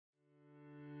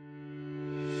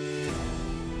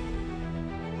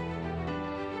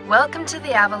Welcome to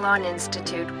the Avalon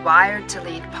Institute Wired to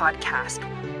Lead podcast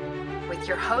with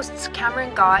your hosts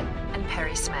Cameron Gott and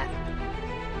Perry Smith.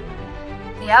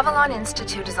 The Avalon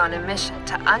Institute is on a mission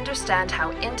to understand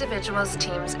how individuals,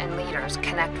 teams, and leaders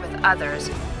connect with others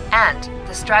and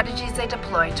the strategies they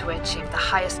deploy to achieve the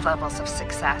highest levels of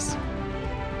success.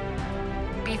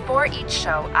 Before each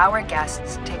show, our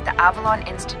guests take the Avalon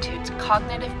Institute's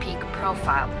Cognitive Peak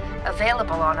profile,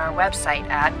 available on our website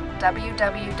at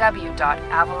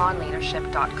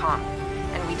www.avalonleadership.com,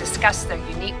 and we discuss their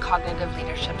unique cognitive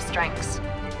leadership strengths.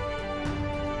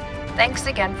 Thanks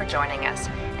again for joining us,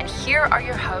 and here are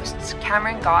your hosts,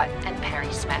 Cameron Gott and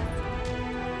Perry Smith.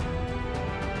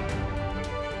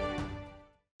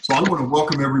 So I want to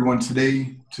welcome everyone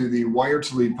today to the Wired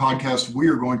to Lead podcast. We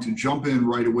are going to jump in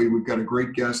right away. We've got a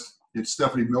great guest. It's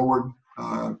Stephanie Millward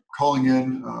calling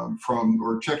in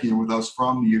checking in with us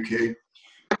from the UK.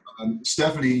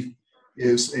 Stephanie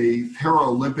is a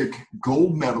Paralympic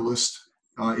gold medalist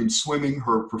in swimming.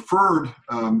 Her preferred,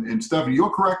 and Stephanie, you'll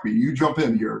correct me, you jump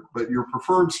in here, but your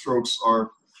preferred strokes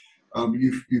are,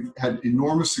 you've had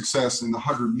enormous success in the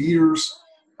 100 meters,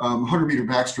 100 meter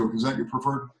backstroke. Is that your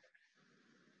preferred?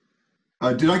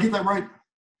 Did I get that right?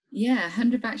 Yeah,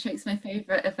 100 backstroke's my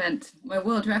favorite event. My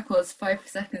world record is 5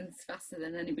 seconds faster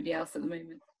than anybody else at the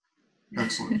moment.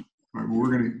 Excellent. All right, well,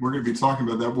 we're going to be talking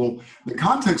about that. Well, the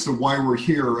context of why we're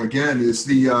here again is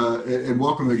and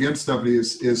welcome again, Stephanie,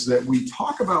 is that we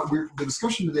talk about, the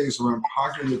discussion today is around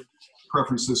cognitive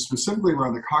preferences, specifically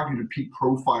around the cognitive peak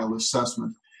profile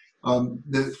assessment.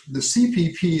 The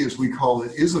CPP, as we call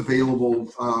it, is available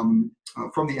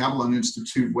from the Avalon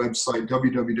Institute website,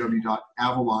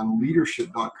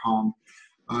 www.avalonleadership.com.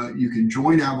 You can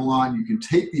join Avalon. You can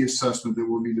take the assessment that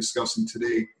we'll be discussing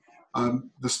today.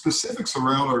 The specifics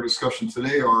around our discussion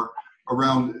today are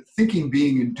around thinking,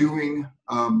 being, and doing.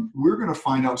 We're going to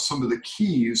find out some of the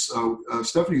keys.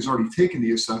 Stephanie's already taken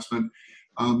the assessment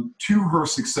to her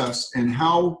success and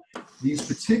how these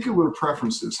particular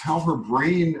preferences, how her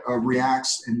brain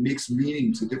reacts and makes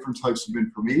meaning to different types of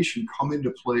information come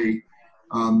into play.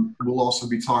 We'll also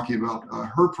be talking about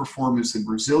her performance and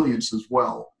resilience as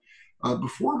well.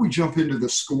 Before we jump into the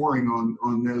scoring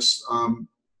on this,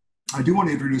 I do want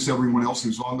to introduce everyone else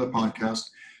who's on the podcast.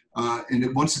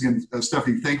 Once again,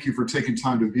 Stephanie, thank you for taking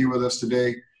time to be with us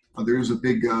today. There is a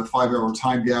big 5-hour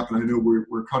time gap, and I know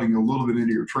we're cutting a little bit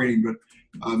into your training, but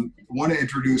I want to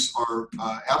introduce our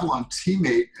Avalon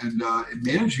teammate and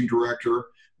managing director,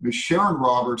 Ms. Sharon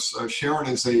Roberts. Sharon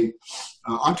is a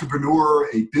entrepreneur,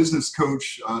 a business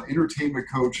coach, entertainment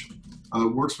coach,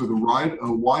 works with a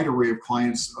wide array of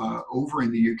clients over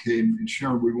in the UK. And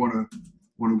Sharon, we want to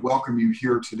welcome you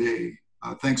here today.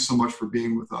 Thanks so much for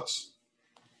being with us.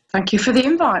 Thank you for the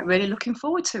invite. Really looking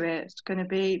forward to it. It's going to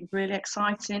be really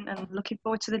exciting and looking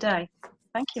forward to the day.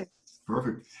 Thank you.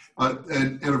 Perfect.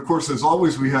 And of course, as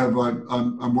always, we have,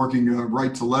 I'm working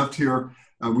right to left here.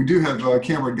 We do have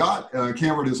Cameron Gott.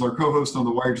 Cameron is our co-host on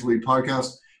the Wired to Lead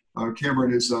podcast.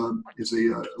 Cameron is a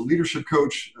leadership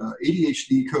coach,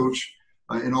 ADHD coach,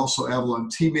 and also Avalon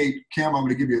teammate. Cam, I'm going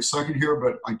to give you a second here,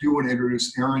 but I do want to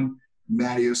introduce Erin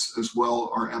Medalist as well,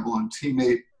 our Avalon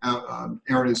teammate.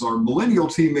 Erin is our millennial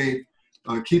teammate,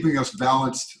 keeping us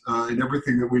balanced in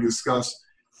everything that we discuss.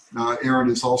 Erin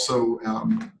is also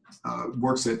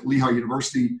works at Lehigh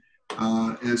University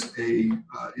as the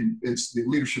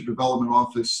Leadership Development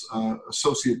Office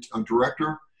Associate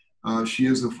Director. She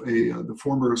is the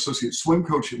former Associate Swim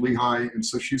Coach at Lehigh, and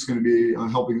so she's going to be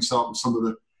helping us out with some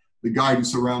of the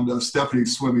guidance around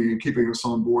Stephanie's swimming and keeping us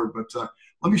on board. But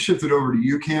let me shift it over to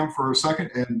you, Cam, for a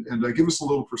second, and give us a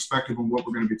little perspective on what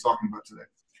we're going to be talking about today.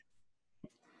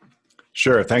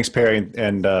 Sure. Thanks, Perry.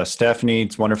 And Stephanie,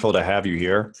 it's wonderful to have you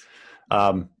here.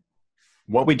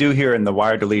 What we do here in the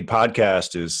Wired to Lead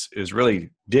podcast is really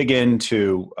dig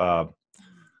into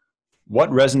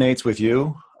what resonates with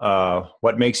you,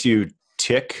 what makes you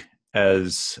tick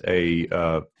as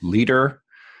a leader,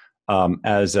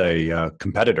 as a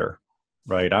competitor,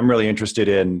 right? I'm really interested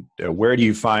in where do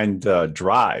you find the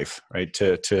drive, right,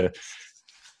 to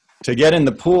get in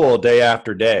the pool day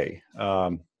after day.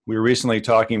 We were recently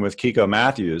talking with Kiko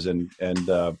Matthews and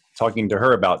talking to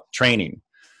her about training.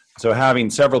 So having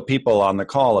several people on the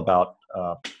call about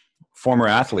former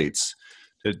athletes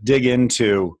to dig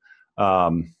into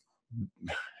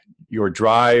your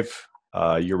drive,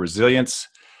 your resilience,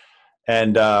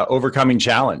 and overcoming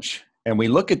challenge. And we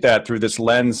look at that through this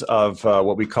lens of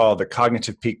what we call the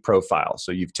cognitive peak profile.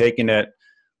 So you've taken it,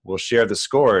 we'll share the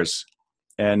scores.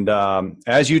 And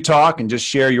as you talk and just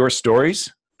share your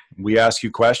stories, we ask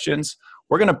you questions,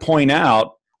 we're going to point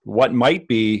out what might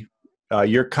be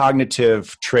your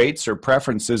cognitive traits or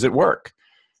preferences at work.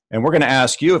 And we're going to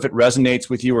ask you if it resonates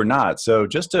with you or not. So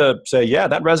just to say, yeah,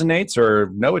 that resonates, or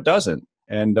no, it doesn't.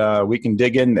 And we can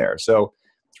dig in there. So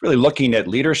it's really looking at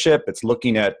leadership. It's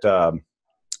looking at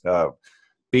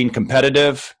being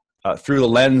competitive through the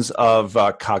lens of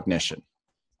cognition.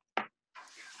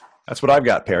 That's what I've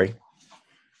got, Perry.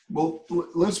 Well,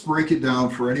 let's break it down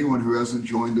for anyone who hasn't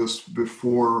joined us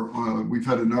before. We've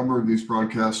had a number of these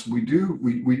broadcasts.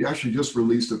 We actually just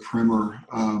released a primer,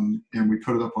 and we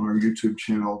put it up on our YouTube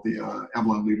channel, the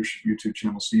Avalon Leadership YouTube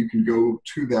channel. So you can go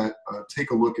to that,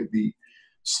 take a look at the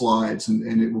slides,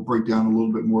 and it will break down a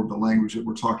little bit more of the language that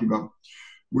we're talking about.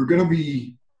 We're going to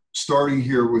be starting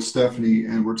here with Stephanie,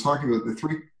 and we're talking about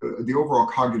the overall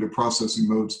cognitive processing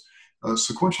modes.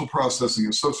 Sequential processing,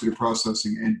 associative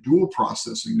processing, and dual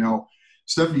processing. Now,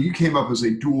 Stephanie, you came up as a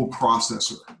dual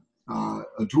processor.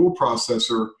 A dual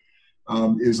processor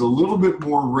is a little bit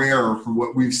more rare from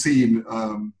what we've seen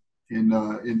in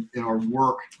our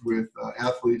work with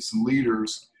athletes and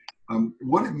leaders.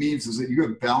 What it means is that you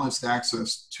have balanced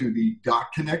access to the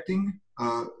dot connecting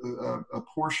a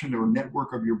portion or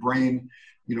network of your brain.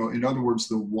 In other words,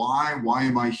 the why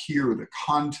am I here, the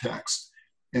context.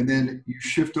 And then you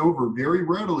shift over very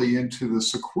readily into the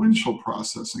sequential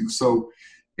processing. So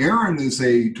Erin is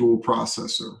a dual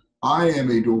processor. I am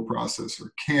a dual processor.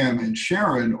 Cam and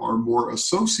Sharon are more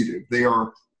associative. They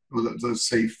are, let's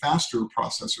say, faster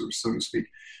processors, so to speak.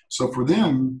 So for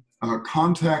them,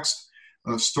 context,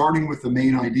 starting with the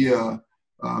main idea,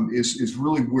 is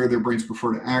really where their brains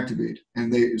prefer to activate.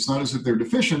 And it's not as if they're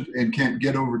deficient and can't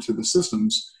get over to the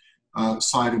systems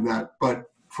side of that, but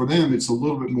for them, it's a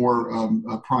little bit more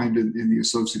primed in the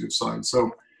associative side.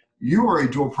 So you are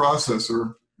a dual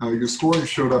processor. Your scoring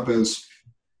showed up as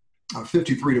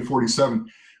 53 to 47.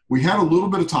 We had a little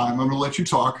bit of time. I'm going to let you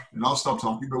talk, and I'll stop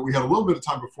talking, but we had a little bit of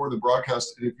time before the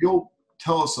broadcast. And if you'll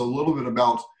tell us a little bit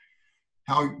about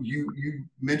how you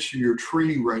mentioned your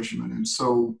training regimen. And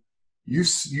so you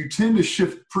tend to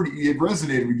shift it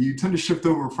resonated with you. You tend to shift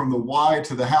over from the why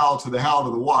to the how to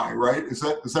the why, right? Does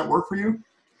that work for you?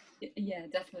 Yeah,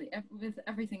 definitely. With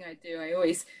everything I do, I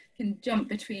always can jump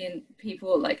between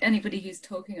people. Like anybody who's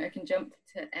talking, I can jump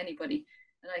to anybody,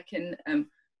 and I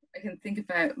can think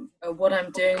about what I'm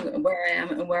doing, where I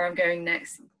am, and where I'm going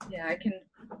next. Yeah, I can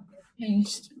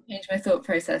change my thought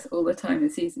process all the time.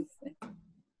 It's easy to say.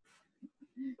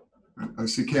 I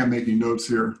see Cam making notes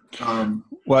here.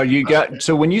 Well,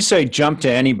 so when you say jump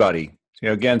to anybody,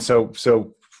 again, so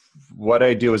what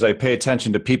I do is I pay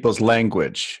attention to people's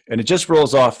language, and it just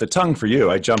rolls off the tongue for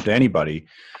you. I jump to anybody.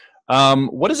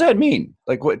 What does that mean?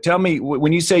 Like, tell me,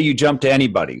 when you say you jump to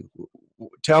anybody,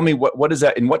 tell me what is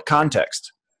that, in what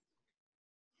context?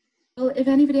 Well, if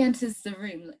anybody enters the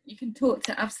room, you can talk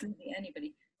to absolutely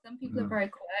anybody. Some people are very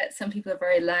quiet, some people are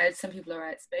very loud, some people are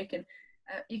outspoken.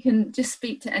 You can just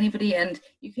speak to anybody, and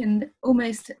you can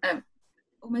almost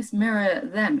mirror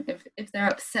them. If they're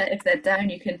upset, if they're down,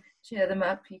 you can cheer them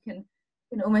up. You can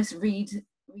almost read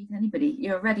anybody.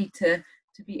 You're ready to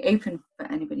be open for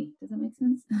anybody. Does that make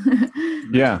sense?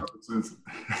 Yeah,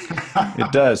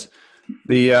 it does.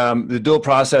 The dual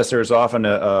processor is often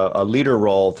a leader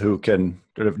role who can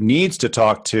sort of needs to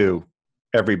talk to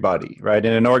everybody, right?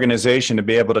 In an organization, to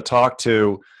be able to talk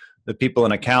to the people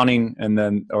in accounting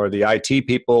or the IT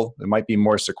people, it might be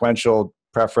more sequential,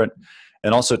 preferent,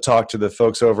 and also talk to the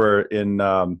folks over in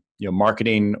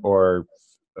marketing or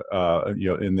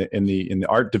in the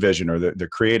art division or the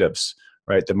creatives,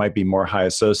 right? That might be more high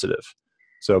associative.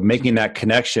 So making that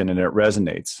connection, and it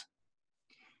resonates.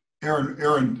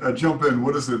 Erin, jump in.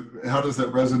 What is it? How does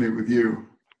that resonate with you?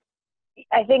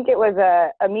 I think it was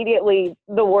immediately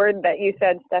the word that you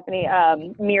said, Stephanie,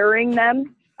 mirroring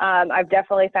them. I've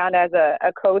definitely found as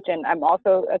a coach, and I'm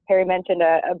also, as Perry mentioned,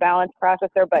 a balanced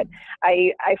processor, but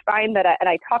I find that, and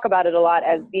I talk about it a lot,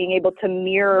 as being able to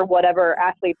mirror whatever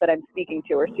athlete that I'm speaking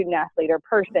to, or student athlete or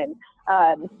person.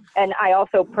 And I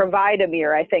also provide a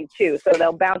mirror, I think, too. So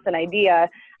they'll bounce an idea,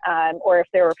 or if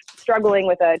they're struggling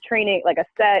with a training, like a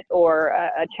set or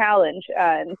a challenge,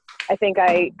 I think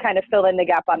I kind of fill in the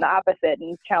gap on the opposite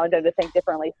and challenge them to think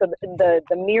differently. So the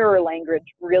mirror language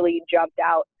really jumped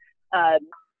out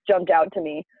to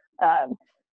me,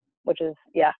 which is,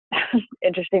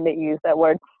 interesting that you use that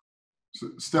word. So,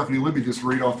 Stephanie, let me just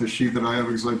read off the sheet that I have,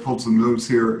 because I pulled some notes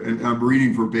here, and I'm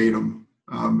reading verbatim.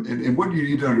 And what you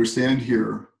need to understand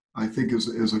here, I think,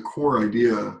 is a core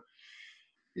idea,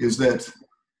 is that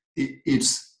it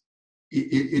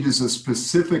is a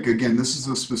specific, again, this is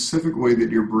a specific way that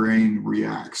your brain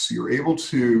reacts. You're able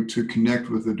to connect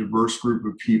with a diverse group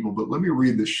of people. But let me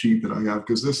read the sheet that I have,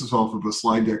 because this is off of a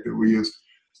slide deck that we use.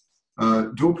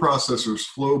 dual processors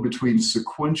flow between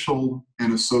sequential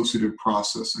and associative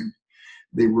processing.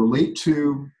 They relate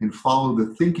to and follow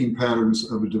the thinking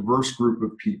patterns of a diverse group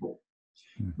of people.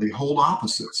 They hold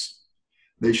opposites.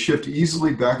 They shift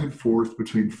easily back and forth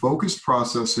between focused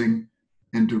processing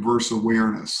and diverse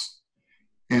awareness.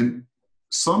 And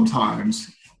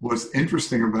sometimes what's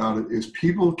interesting about it is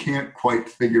people can't quite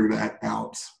figure that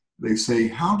out. They say,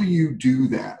 how do you do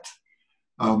that?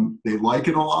 They like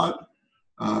it a lot.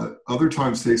 Other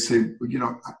times they say,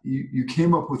 you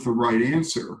came up with the right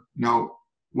answer. Now,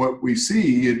 what we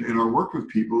see in our work with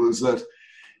people is that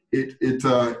it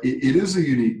is a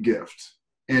unique gift.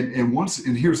 And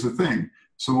here's the thing.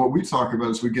 So what we talk about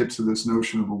is we get to this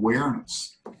notion of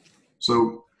awareness.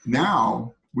 So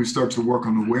now we start to work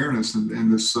on awareness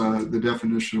and this the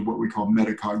definition of what we call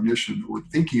metacognition, or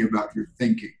thinking about your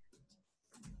thinking.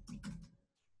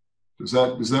 Does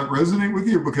that resonate with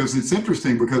you? Because it's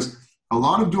interesting, because a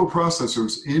lot of dual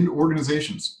processors in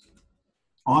organizations,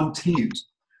 on teams,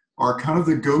 are kind of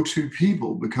the go-to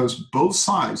people, because both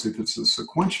sides, if it's a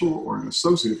sequential or an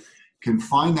associative, can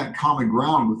find that common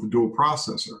ground with the dual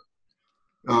processor.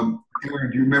 Erin,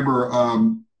 do you remember,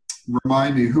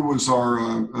 remind me, who was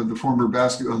the former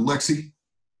basketball, Lexi,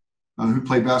 who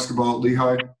played basketball at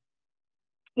Lehigh?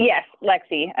 Yes,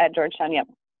 Lexi at Georgetown, yep.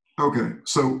 Okay,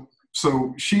 so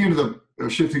she ended up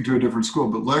shifting to a different school,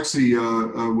 but Lexi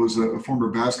was a former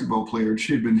basketball player, and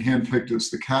she had been handpicked as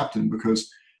the captain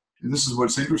because, and this is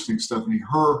what's interesting, Stephanie,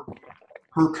 her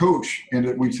coach,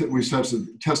 and we tested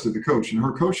the coach, and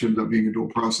her coach ended up being a dual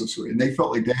processor, and they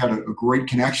felt like they had a great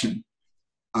connection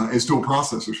as dual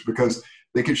processors, because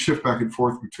they could shift back and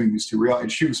forth between these two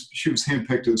realities. And she was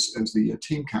handpicked as the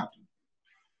team captain.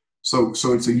 So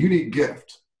it's a unique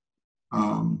gift.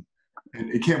 And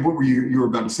it can't. What were you were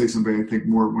about to say something? I think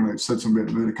more when I said something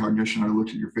about metacognition. I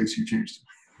looked at your face. You changed.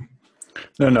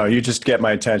 No, you just get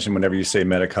my attention whenever you say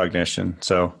metacognition.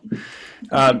 So,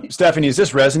 Stephanie, is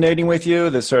this resonating with you?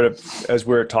 This sort of, as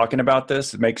we're talking about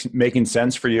this, making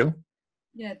sense for you?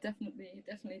 Yeah, definitely, it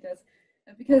definitely does.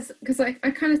 Because I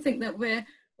kind of think that we're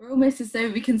almost as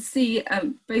though we can see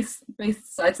both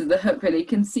sides of the hook. Really, you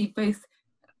can see both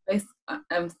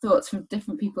thoughts from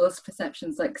different people's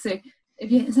perceptions. Like, so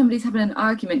if somebody's having an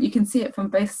argument, you can see it from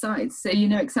both sides. So you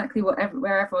know exactly where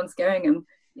everyone's going, and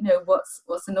you know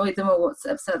what's annoyed them or what's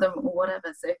upset them or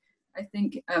whatever. So I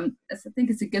think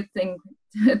it's a good thing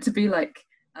to be like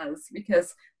us,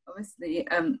 because obviously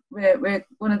we're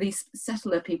one of these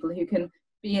settler people who can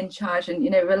be in charge and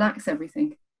relax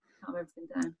everything, calm everything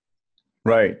down.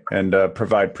 Right, and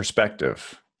provide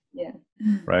perspective. Yeah.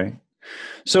 Right.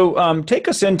 So take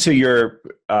us into your.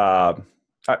 I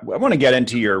want to get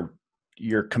into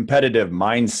your competitive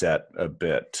mindset a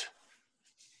bit,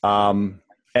 and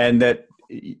that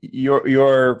you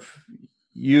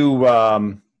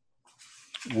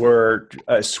were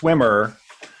a swimmer,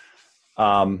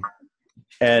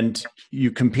 and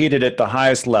you competed at the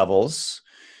highest levels.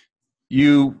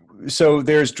 So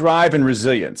there's drive and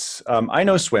resilience. I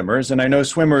know swimmers, and I know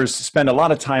swimmers spend a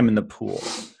lot of time in the pool.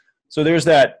 So there's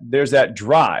that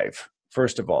drive,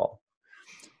 first of all.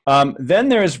 Then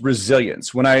there's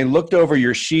resilience. When I looked over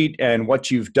your sheet and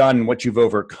what you've done, what you've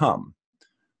overcome,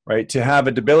 right? To have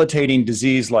a debilitating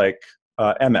disease like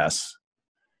MS,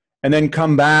 and then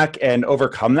come back and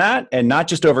overcome that, and not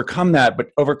just overcome that,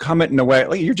 but overcome it in a way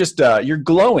like you're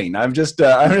glowing. I'm just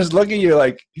looking at you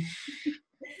like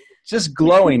just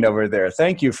glowing over there.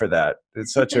 Thank you for that.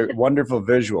 It's such a wonderful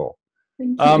visual.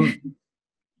 Thank you.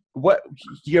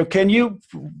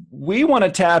 We want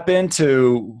to tap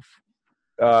into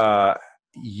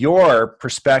your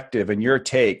perspective and your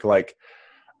take. Like,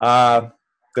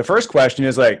 the first question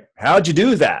is like, how'd you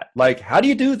do that? Like, how do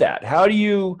you do that? How do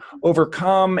you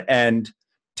overcome and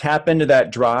tap into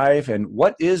that drive? And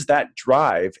what is that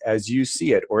drive as you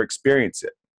see it or experience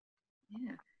it?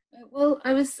 Yeah. Well,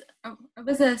 I was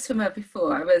a swimmer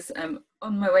before. I was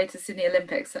on my way to Sydney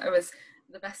Olympics. I was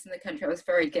the best in the country. I was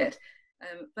very good.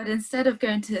 But instead of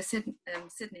going to Sydney,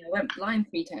 I went blind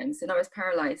 3 times, and I was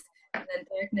paralysed and then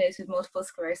diagnosed with multiple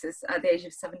sclerosis at the age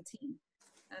of 17.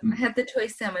 I had the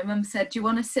choice then. My mum said, do you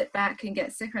want to sit back and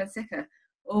get sicker and sicker?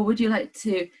 Or would you like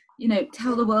to,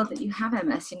 tell the world that you have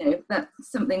MS, that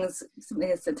something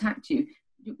has attacked you?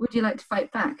 Would you like to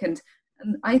fight back? And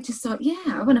I just thought, yeah,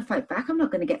 I want to fight back. I'm not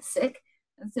going to get sick.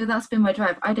 And so that's been my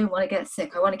drive. I don't want to get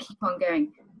sick. I want to keep on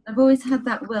going. I've always had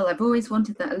that will. I've always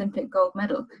wanted that Olympic gold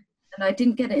medal. And I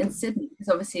didn't get it in Sydney because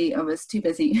obviously I was too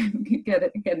busy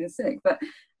getting sick. But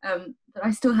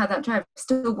I still had that drive. I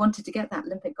still wanted to get that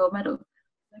Olympic gold medal.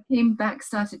 I came back,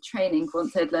 started training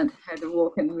once I'd learned how to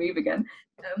walk and move again.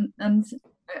 And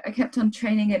I kept on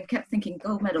training and kept thinking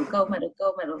gold medal, gold medal,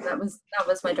 gold medal. That was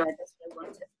my drive. That's what I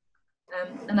wanted.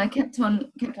 And I kept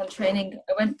on training.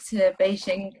 I went to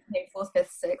Beijing, came 4th, 5th,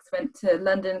 6th. Went to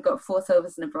London, got 4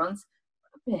 silvers and a bronze.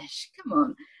 Bish, come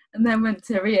on. And then went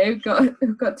to Rio,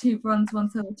 got 2 bronze, 1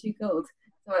 silver, 2 gold.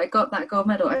 So I got that gold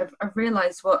medal. I've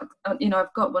realised what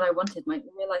I've got what I wanted.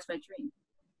 Realised my dream.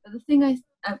 But the thing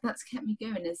that's kept me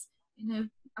going is,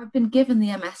 I've been given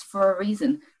the MS for a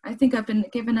reason. I think I've been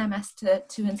given MS to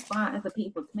inspire other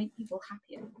people, to make people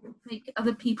happier, make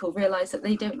other people realise that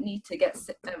they don't need to get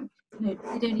sick, they don't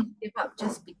need to give up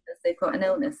just because they've got an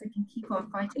illness. They can keep on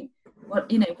fighting,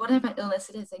 whatever illness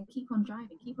it is, and keep on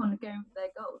driving, keep on going for their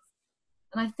goals.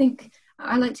 And I think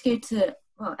I like to go to,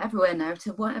 everywhere now,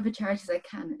 to whatever charities I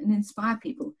can and inspire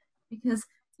people, because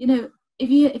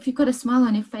if you've got a smile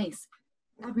on your face,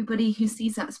 everybody who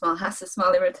sees that smile has to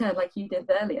smile in return, like you did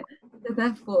earlier. So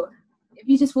therefore, if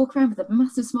you just walk around with a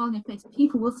massive smile on your face,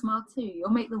 people will smile too.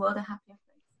 You'll make the world a happier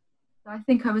place. So I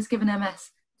think I was given MS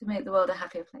to make the world a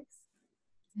happier place.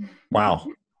 Wow.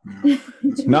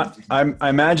 I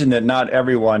imagine that not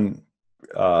everyone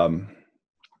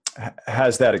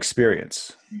has that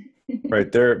experience,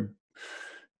 right? They're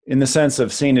in the sense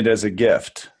of seeing it as a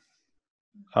gift.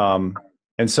 And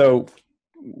so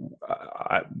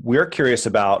we're curious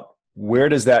about, where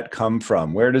does that come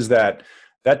from? Where does that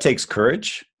takes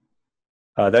courage.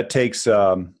 That takes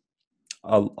a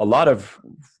lot of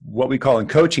what we call in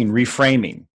coaching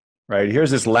reframing, right?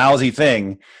 Here's this lousy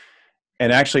thing,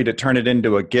 and actually to turn it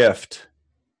into a gift,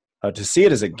 to see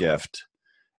it as a gift,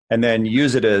 and then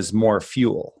use it as more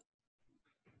fuel.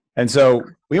 And so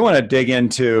we want to dig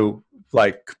into,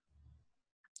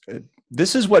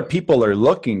 this is what people are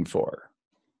looking for,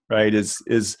 right?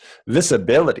 Is this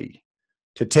ability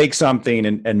to take something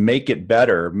and make it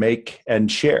better, make and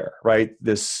share, right?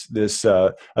 This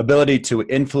ability to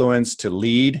influence, to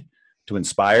lead, to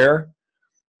inspire.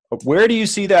 Where do you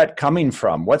see that coming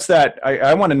from? What's that?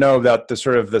 I want to know about the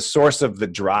source of the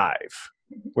drive.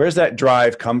 Where's that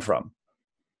drive come from?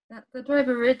 The drive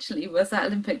originally was that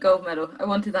Olympic gold medal. I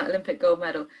wanted that Olympic gold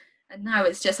medal. And now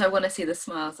it's just, I want to see the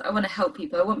smiles. I want to help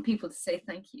people. I want people to say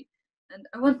thank you. And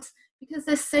I want, because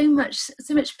there's so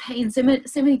much pain, so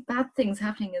many bad things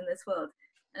happening in this world.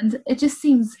 And it just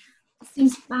seems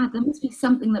bad. There must be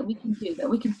something that we can do, that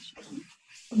we can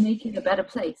make it a better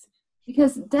place.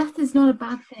 Because death is not a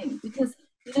bad thing. Because,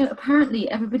 apparently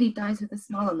everybody dies with a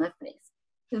smile on their face.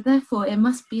 So therefore, it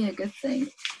must be a good thing.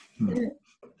 So,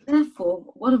 therefore,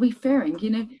 what are we fearing?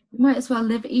 We might as well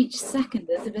live each second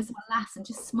as if it's our last and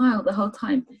just smile the whole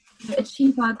time.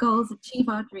 Achieve our goals, achieve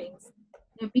our dreams.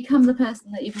 Become the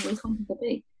person that you've always wanted to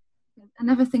be. I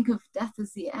never think of death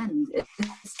as the end.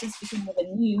 It's just beginning of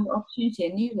a new opportunity, a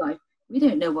new life. We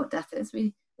don't know what death is.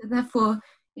 Therefore,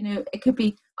 it could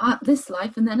be this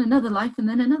life and then another life and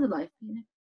then another life.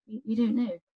 We don't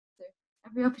know. So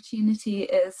every opportunity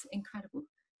is incredible.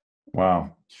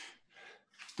 Wow.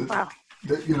 Wow.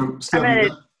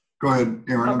 Stephanie, go ahead,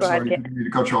 Erin. I'm sorry, I didn't mean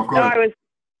to cut you off. Go ahead.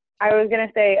 I was going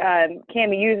to say,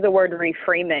 Cam, you used the word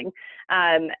reframing.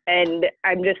 And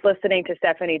I'm just listening to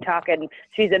Stephanie talk, and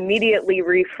she's immediately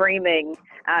reframing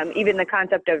even the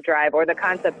concept of drive or the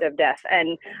concept of death.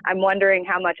 And I'm wondering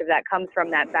how much of that comes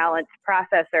from that balance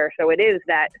processor. So it is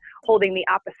that holding the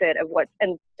opposite of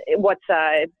what's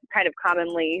kind of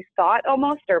commonly thought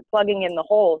almost, or plugging in the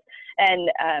holes. And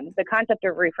the concept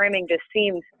of reframing just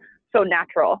seems so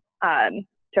natural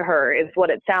to her, is what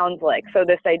it sounds like. So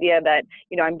this idea that,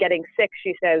 I'm getting sick,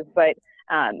 she says, but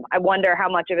I wonder how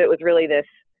much of it was really this,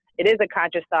 it is a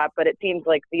conscious thought, but it seems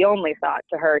like the only thought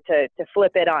to her to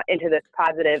flip it on into this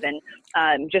positive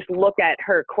and just look at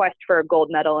her quest for a gold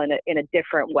medal in a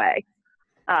different way.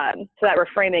 So that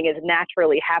reframing is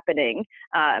naturally happening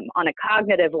on a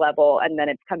cognitive level, and then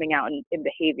it's coming out in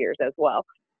behaviors as well.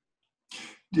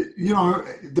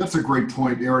 That's a great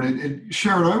point, Erin. And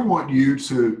Sharon, I want you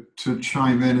to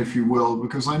chime in, if you will,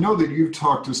 because I know that you've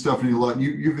talked to Stephanie a lot.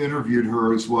 You've interviewed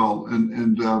her as well,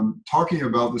 and talking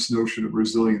about this notion of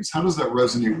resilience. How does that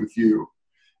resonate with you?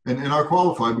 And I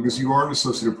qualify because you are an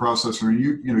associative processor, and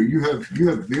you have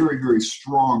very, very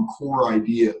strong core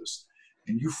ideas,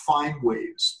 and you find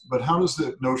ways. But how does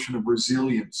the notion of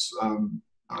resilience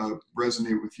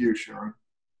resonate with you, Sharon?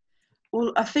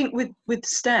 Well, I think with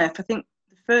Steph, I think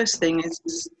first thing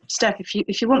is, Steph, if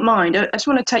you wouldn't mind, I just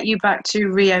want to take you back to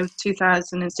Rio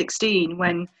 2016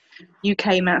 when you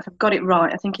came out. If I've got it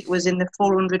right, I think it was in the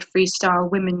 400 freestyle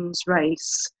women's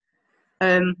race.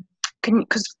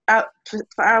 Because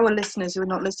for our listeners who are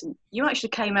not listening, you actually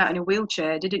came out in a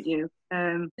wheelchair, didn't you?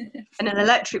 In an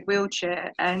electric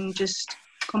wheelchair, and just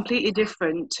completely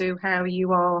different to how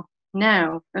you are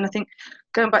now. And I think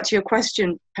going back to your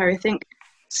question, Perry, I think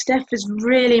Steph has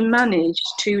really managed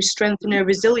to strengthen her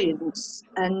resilience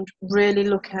and really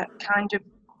look at kind of,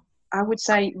 I would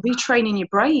say, retraining your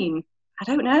brain. I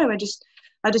don't know. I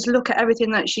just look at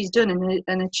everything that she's done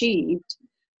and achieved,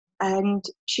 and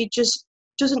she just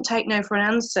doesn't take no for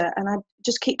an answer. And I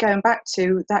just keep going back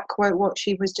to that quote, what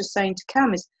she was just saying to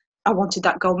Cam is, I wanted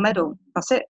that gold medal.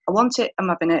 That's it. I want it. I'm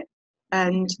having it.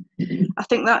 And I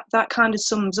think that kind of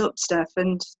sums up Steph.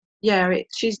 And yeah,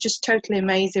 she's just totally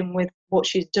amazing with what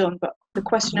she's done. But the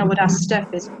question I would ask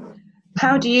Steph is,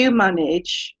 how do you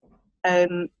manage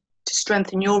to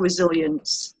strengthen your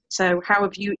resilience? So how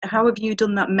have you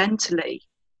done that mentally?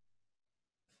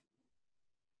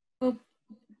 Well,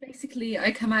 basically,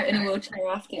 I come out in a wheelchair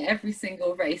after every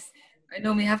single race. I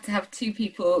normally have to have 2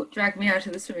 people drag me out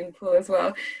of the swimming pool as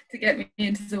well to get me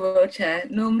into the wheelchair.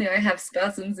 Normally I have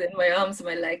spasms in my arms and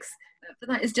my legs, but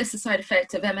that is just a side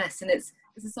effect of MS, and it's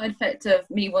a side effect of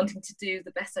me wanting to do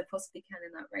the best I possibly can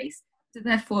in that race. So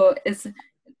therefore, it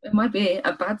might be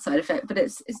a bad side effect, but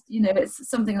it's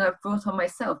something that I've brought on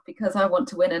myself because I want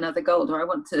to win another gold, or I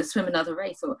want to swim another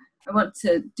race, or I want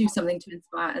to do something to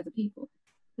inspire other people.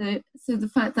 So the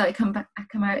fact that I come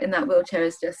out in that wheelchair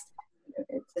is just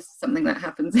something that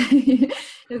happens.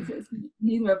 It's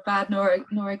neither a bad nor a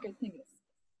good thing.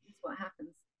 It's what happens.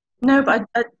 No, but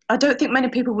I don't think many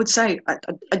people would say I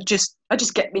just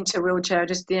get into a wheelchair,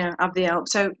 just have the help.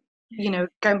 So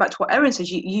going back to what Erin says,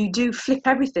 you do flip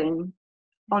everything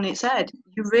on its head.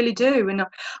 You really do. And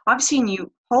I've seen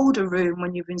you hold a room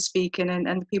when you've been speaking,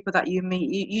 and the people that you meet,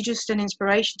 you're just an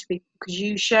inspiration to people because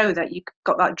you show that you've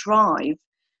got that drive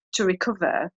to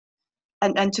recover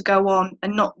and to go on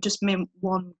and not just win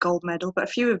one gold medal, but a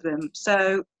few of them.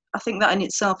 So I think that in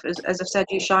itself, as I've said,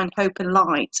 you shine hope and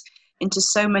light into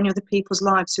so many other people's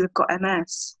lives who have got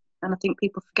MS. And I think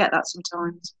people forget that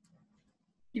sometimes.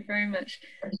 Thank you very much.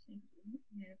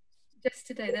 Yeah. Just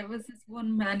today, there was this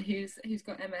one man who's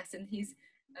got MS, and he's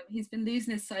been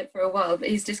losing his sight for a while, but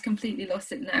he's just completely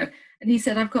lost it now. And he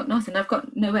said, I've got nothing. I've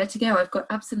got nowhere to go. I've got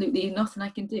absolutely nothing I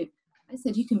can do. I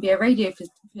said, you can be a radio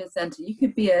presenter, you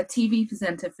could be a TV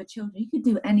presenter for children, you could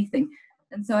do anything.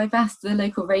 And so I've asked the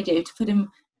local radio to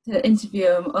interview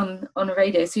him on a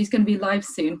radio, so he's going to be live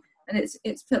soon. And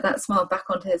it's put that smile back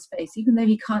onto his face, even though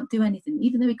he can't do anything,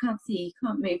 even though he can't see, he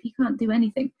can't move, he can't do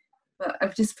anything. But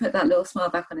I've just put that little smile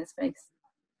back on his face.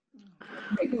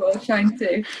 Make the world shine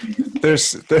too.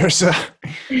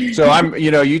 So I'm,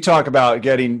 you talk about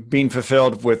being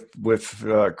fulfilled with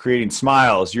creating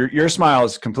smiles. Your smile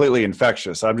is completely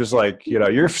infectious. I'm just like,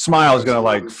 your smile is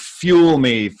going to fuel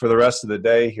me for the rest of the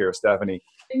day here, Stephanie.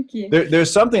 Thank you.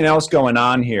 There's something else going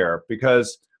on here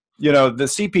because, the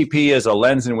CPP is a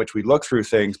lens in which we look through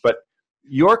things, but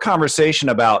your conversation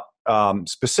about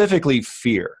specifically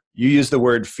fear, you use the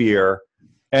word fear,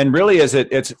 and really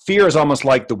it's fear is almost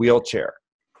like the wheelchair.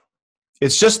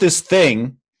 It's just this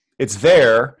thing, it's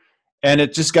there, and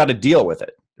it just got to deal with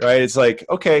it, right? It's like,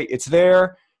 okay, it's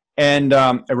there. And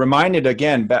you're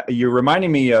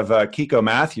reminding me of Kiko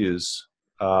Matthews,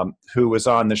 who was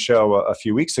on the show a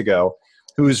few weeks ago,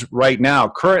 who's right now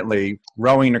currently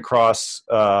rowing across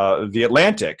the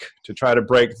Atlantic to try to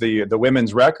break the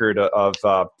women's record of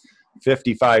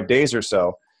 55 days or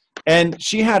so. And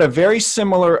she had a very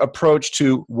similar approach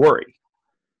to worry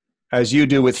as you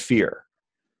do with fear.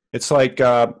 It's like,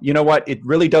 you know what? It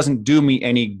really doesn't do me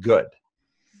any good.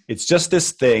 It's just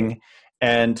this thing.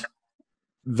 And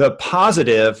the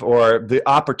positive or the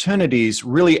opportunities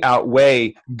really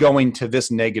outweigh going to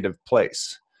this negative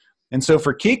place. And so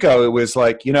for Kiko, it was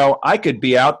like, I could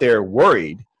be out there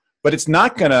worried, but it's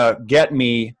not going to get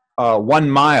me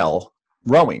 1 mile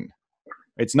rowing.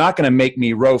 It's not going to make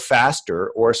me row faster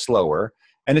or slower.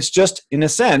 And it's just, in a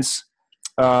sense,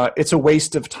 it's a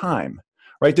waste of time.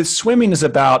 Right? The swimming is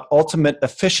about ultimate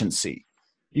efficiency.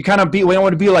 We don't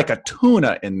want to be like a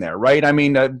tuna in there, right? I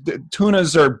mean, the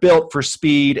tunas are built for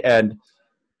speed, and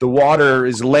the water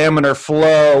is laminar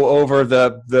flow over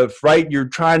the right. You're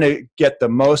trying to get the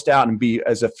most out and be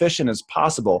as efficient as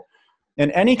possible.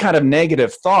 And any kind of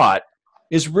negative thought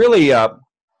is really a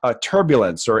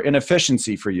turbulence or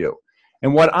inefficiency for you.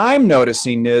 And what I'm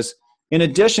noticing is, in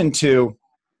addition to,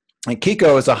 and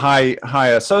Kiko is a high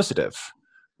associative,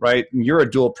 right? You're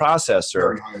a dual processor.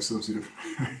 Very high associative.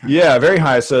 Yeah, very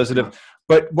high associative. Yeah.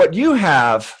 But what you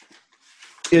have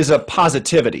is a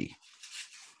positivity,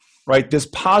 right? This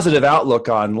positive outlook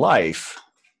on life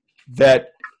that,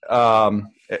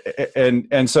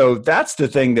 and so that's the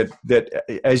thing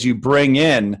that as you bring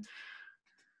in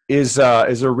is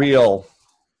a real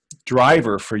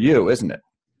driver for you, isn't it?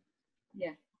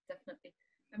 Yeah, definitely.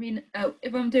 I mean,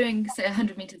 if I'm doing, say,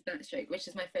 100 meters backstroke, which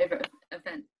is my favorite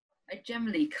event, I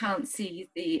generally can't see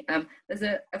the, there's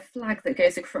a flag that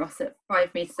goes across at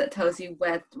 5 meters that tells you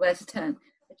where to turn.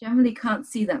 I generally can't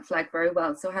see that flag very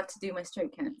well, so I have to do my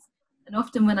stroke counts. And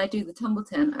often when I do the tumble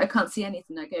turn, I can't see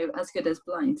anything. I go as good as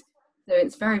blind. So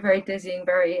it's very, very dizzying,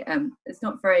 very, it's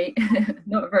not very,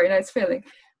 not a very nice feeling,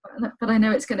 but I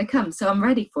know it's going to come, so I'm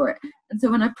ready for it. And so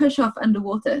when I push off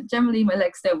underwater, generally my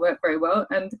legs don't work very well,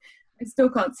 and I still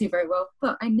can't see very well,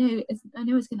 but I know it's going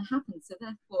to happen. So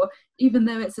therefore, even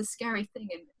though it's a scary thing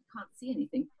and you can't see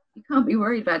anything, you can't be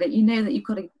worried about it. You know that you've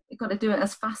got to do it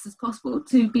as fast as possible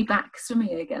to be back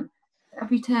swimming again.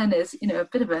 Every turn is, a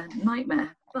bit of a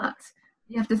nightmare, but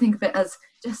you have to think of it as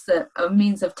just a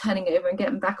means of turning over and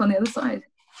getting back on the other side.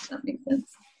 If that makes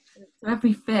sense. So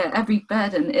every fear, every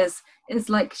burden is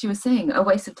like she was saying, a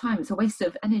waste of time. It's a waste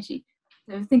of energy.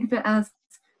 So think of it as,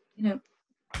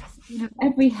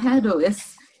 every hurdle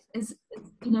is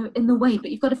in the way, but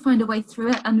you've got to find a way through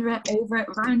it, under it, over it,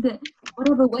 around it,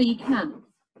 whatever way you can.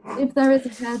 If there is a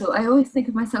hurdle, I always think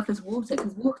of myself as water,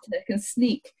 because water can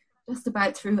sneak just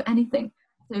about through anything.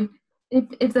 So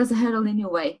if there's a hurdle in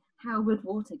your way, how would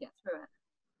water get through it?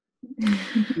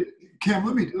 Cam,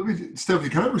 let me, Stephanie,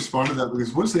 can I respond to that?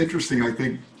 Because what's interesting, I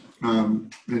think,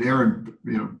 and Erin,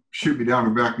 shoot me down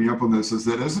and back me up on this, is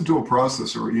that as a dual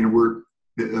processor,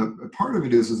 a part of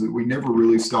it is that we never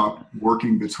really stop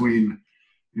working between,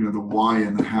 the why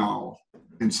and the how.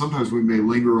 And sometimes we may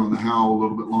linger on the how a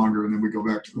little bit longer, and then we go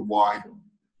back to the why.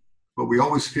 But we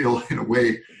always feel, in a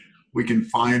way, we can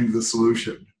find the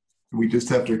solution. We just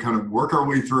have to kind of work our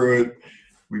way through it.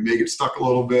 We may get stuck a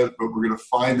little bit, but we're going to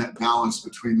find that balance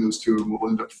between those two, and we'll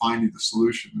end up finding the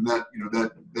solution. And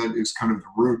that is kind of the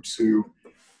root to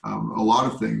a lot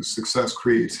of things: success,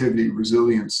 creativity,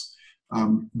 resilience.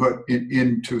 But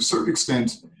to a certain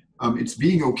extent, it's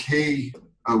being okay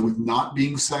with not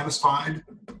being satisfied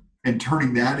and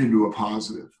turning that into a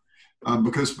positive.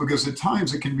 Because at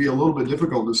times it can be a little bit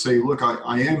difficult to say, look,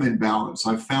 I am in balance.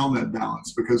 I found that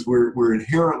balance, because we're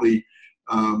inherently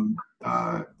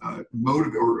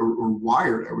motivated or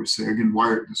wired, I would say, again,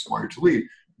 wired to lead,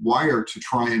 wired to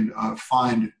try and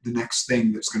find the next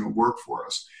thing that's going to work for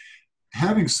us.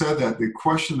 Having said that, the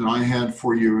question that I had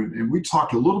for you, and we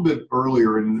talked a little bit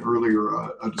earlier in an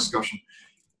earlier discussion,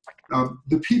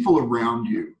 the people around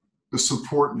you, the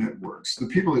support networks, the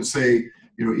people that say,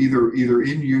 either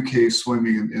in UK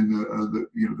swimming and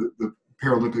the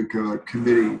Paralympic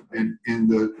committee and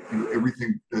the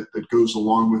everything that goes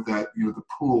along with that, the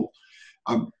pool,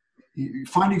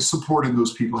 finding support in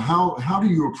those people. How do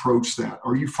you approach that?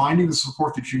 Are you finding the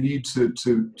support that you need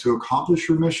to accomplish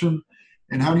your mission?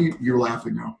 And how do you're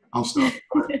laughing now. I'll stop.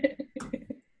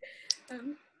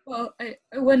 Well, I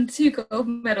won 2 gold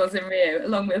medals in Rio,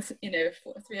 along with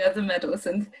 3 other medals,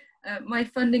 and my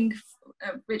funding,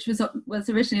 which was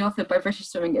originally offered by British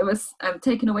Swimming, it was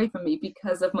taken away from me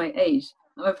because of my age.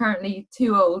 I'm apparently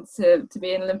too old to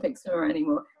be an Olympic swimmer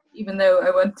anymore, even though I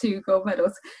won 2 gold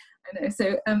medals. I know.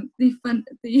 So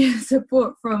the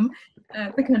support from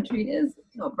the country is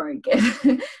not very good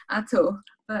at all.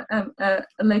 But a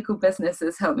local business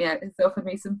has helped me out. It's offered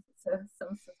me some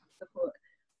support.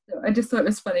 So I just thought it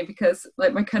was funny because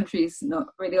my country's not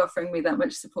really offering me that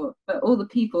much support, but all the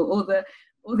people,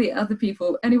 all the other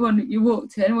people, anyone you walk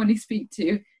to, anyone you speak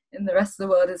to in the rest of the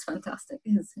world is fantastic.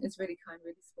 It's really kind,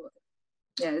 really supportive.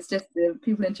 Yeah, it's just the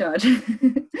people in charge.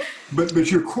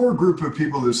 But your core group of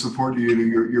people that support you,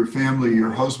 your family,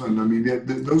 your husband, I mean,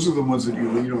 those are the ones that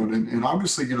you lean on. And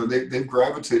obviously, they've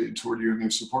gravitated toward you and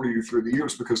they've supported you through the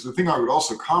years, because the thing I would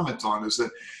also comment on is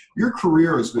that your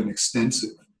career has been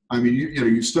extensive. I mean,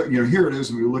 you start, here it is,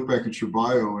 and we look back at your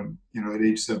bio, and, at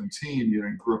age 17, you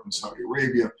grew up in Saudi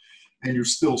Arabia, and you're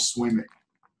still swimming.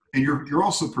 And you're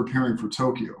also preparing for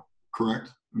Tokyo, correct?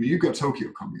 I mean, you've got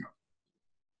Tokyo coming up.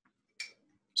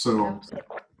 So.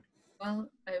 Well,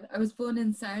 I was born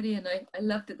in Saudi, and I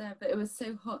loved it there, but it was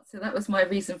so hot. So that was my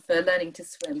reason for learning to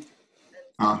swim.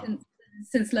 And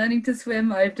since learning to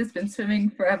swim, I've just been swimming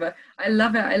forever. I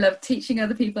love it. I love teaching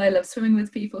other people. I love swimming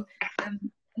with people.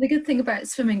 And the good thing about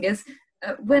swimming is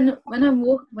when I'm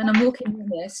walking,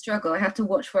 I struggle. I have to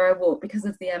watch where I walk because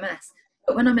of the MS.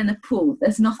 But when I'm in the pool,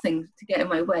 there's nothing to get in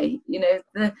my way.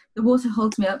 The water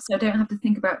holds me up, so I don't have to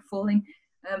think about falling.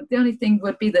 The only thing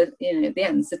would be the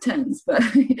ends, the turns, but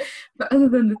other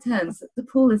than the turns, the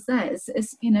pool is there. It's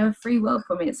a free world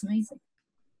for me. It's amazing.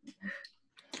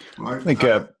 Well, I think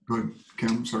go ahead,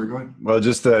 Cam. Sorry, go ahead. Well,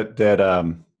 just that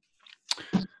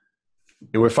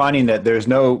we're finding that there's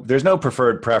no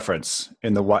preferred preference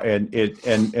in the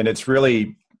and it's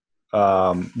really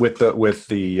with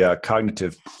the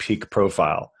cognitive peak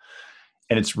profile.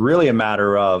 And it's really a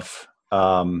matter of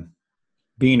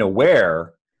being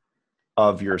aware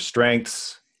of your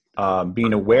strengths,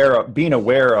 being aware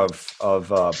of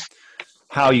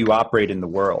how you operate in the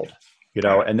world, you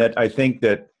know. And that I think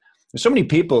that there's so many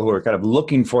people who are kind of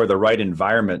looking for the right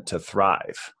environment to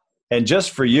thrive. And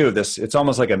just for you, it's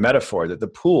almost like a metaphor that the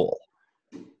pool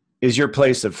is your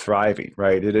place of thriving,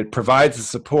 right? It provides the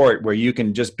support where you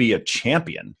can just be a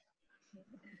champion.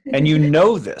 And you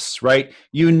know this, right?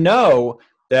 You know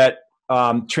that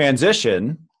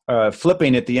transition,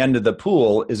 flipping at the end of the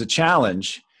pool is a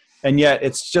challenge. And yet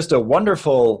it's just a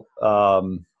wonderful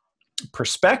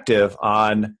perspective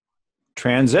on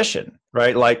transition,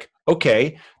 right? Like,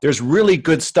 okay, there's really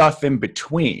good stuff in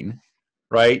between,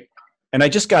 right? And I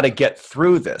just got to get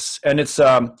through this. And it's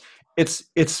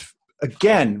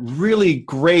again, really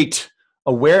great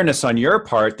awareness on your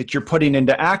part that you're putting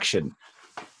into action.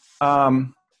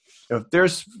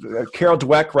 There's Carol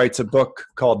Dweck writes a book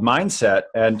called Mindset,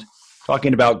 and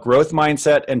talking about growth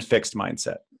mindset and fixed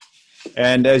mindset.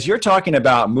 And as you're talking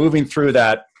about moving through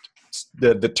that,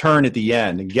 the turn at the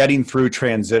end and getting through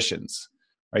transitions,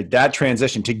 right? That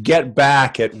transition to get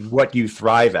back at what you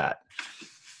thrive at.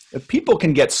 If people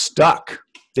can get stuck,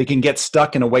 they can get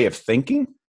stuck in a way of thinking,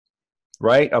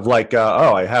 right? Of like,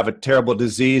 oh, I have a terrible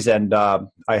disease and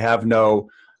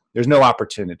there's no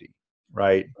opportunity,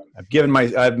 right?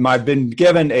 I've been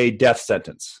given a death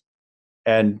sentence,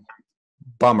 and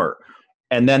bummer.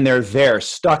 And then they're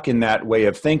stuck in that way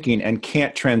of thinking and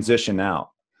can't transition out.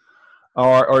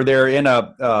 Or they're in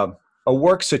a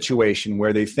work situation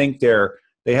where they think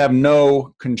they have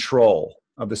no control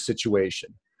of the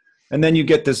situation. And then you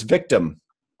get this victim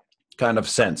kind of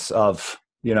sense of,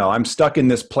 you know, I'm stuck in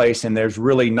this place and there's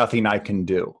really nothing I can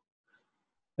do.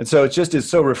 And so it's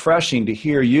so refreshing to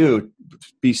hear you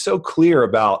be so clear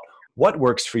about what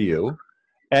works for you.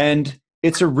 And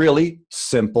it's a really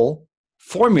simple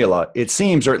formula, it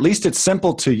seems, or at least it's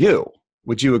simple to you.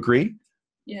 Would you agree?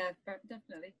 Yeah,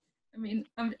 definitely. I mean,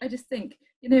 I just think,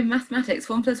 you know, mathematics,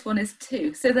 1 + 1 is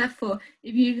 2. So therefore,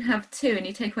 if you have 2 and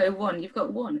you take away 1, you've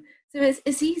got 1. So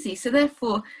it's easy. So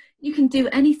therefore, you can do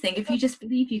anything if you just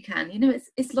believe you can. You know,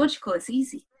 it's logical. It's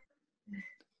easy.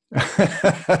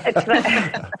 That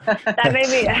made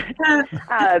me.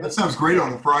 That sounds great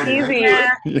on a Friday. Easy. Right?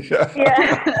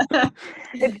 Yeah.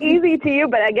 It's easy to you,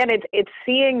 but again, it's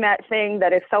seeing that thing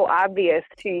that is so obvious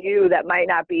to you that might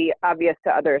not be obvious to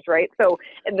others, right? So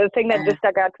the thing that just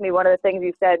stuck out to me, one of the things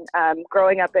you said,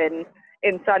 growing up in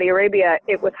Saudi Arabia,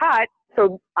 it was hot.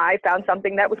 So I found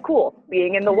something that was cool,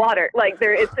 being in the water. Like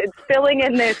it's filling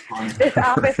in this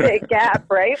opposite gap,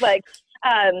 right? Like,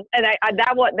 and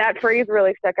that phrase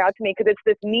really stuck out to me because it's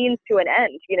this means to an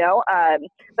end, you know.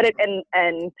 But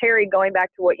and Terry, going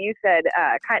back to what you said,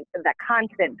 that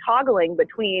constant toggling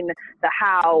between the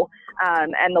how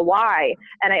and the why.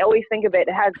 And I always think of it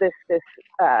has this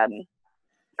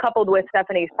coupled with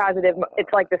Stephanie's positive.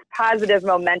 It's like this positive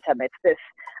momentum. It's this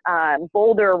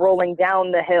boulder rolling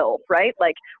down the hill, right?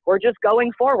 Like we're just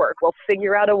going forward. We'll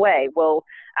figure out a way.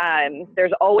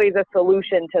 There's always a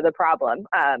solution to the problem.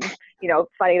 You know,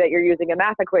 funny that you're using a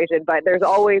math equation, but there's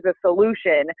always a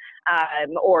solution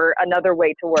or another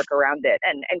way to work around it.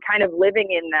 And kind of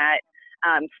living in that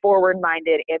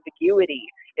forward-minded ambiguity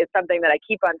is something that I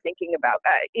keep on thinking about.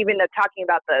 Even talking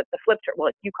about the flip turn,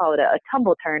 well, you call it a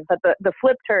tumble turn, but the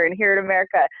flip turn here in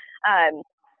America,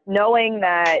 knowing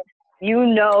that you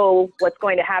know what's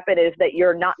going to happen is that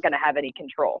you're not going to have any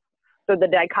control. So the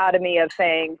dichotomy of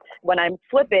saying, when I'm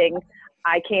flipping,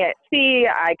 I can't see,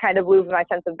 I kind of lose my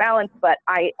sense of balance, but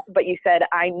you said,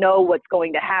 I know what's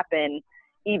going to happen,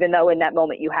 even though in that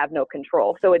moment you have no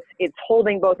control. So it's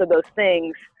holding both of those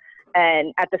things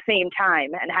and at the same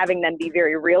time and having them be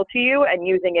very real to you and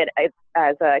using it as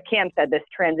Cam said, this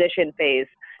transition phase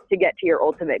to get to your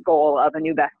ultimate goal of a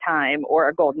new best time or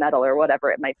a gold medal or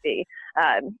whatever it might be.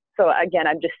 So again,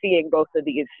 I'm just seeing both of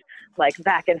these like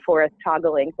back and forth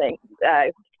toggling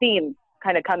theme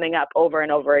kind of coming up over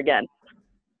and over again.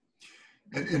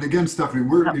 And again, Stephanie,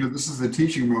 this is a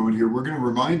teaching moment here. We're going to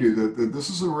remind you that this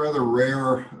is a rather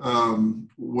rare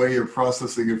way of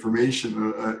processing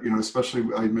information. Especially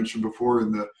I mentioned before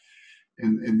in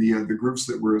the groups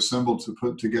that were assembled to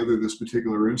put together this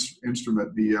particular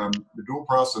instrument. The dual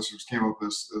processors came up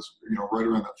as right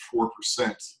around that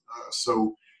 4%.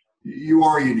 So you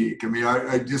are unique. I mean,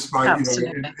 I just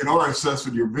in our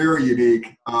assessment, you're very unique.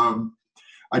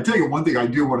 I tell you one thing I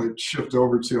do want to shift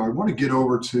over to. I want to get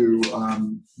over to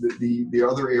the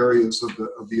other areas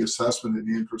of the assessment in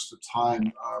the interest of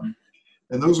time,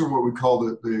 and those are what we call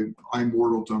the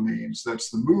immortal domains.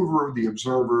 That's the mover, the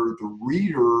observer, the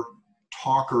reader,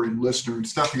 talker and listener, and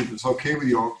Stephanie, if it's okay with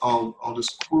you, I'll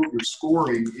just quote your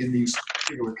scoring in these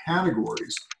particular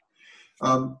categories.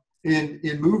 In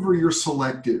mover, you're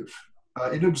selective.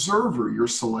 In observer, you're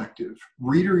selective.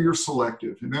 Reader, you're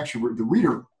selective. And actually, the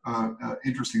reader,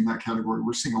 interesting in that category,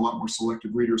 we're seeing a lot more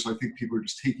selective readers. I think people are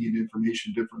just taking in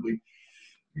information differently.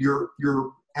 You're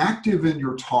active in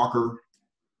your talker,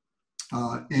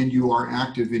 and you are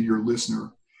active in your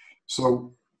listener.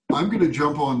 So I'm going to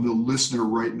jump on the listener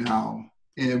right now.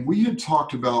 And we had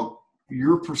talked about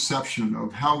your perception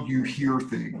of how you hear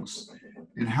things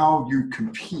and how you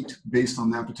compete based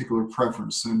on that particular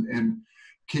preference. And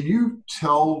can you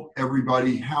tell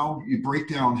everybody how you break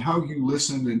down how you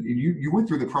listen? And you went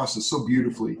through the process so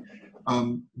beautifully.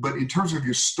 But in terms of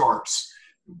your starts,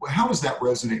 how does that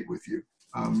resonate with you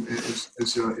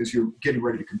as you're getting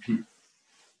ready to compete?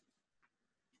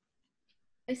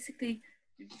 Basically,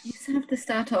 you have to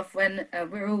start off when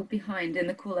we're all behind in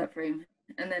the call-up room,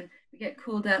 and then we get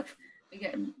called up, we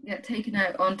get taken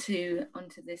out onto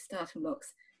the starting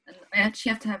blocks, and I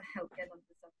actually have to have help get onto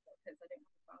the starting block because I don't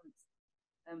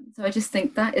have balance. So I just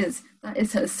think that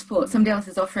is her support. Somebody else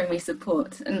is offering me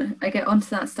support, and I get onto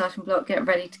that starting block, get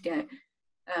ready to go,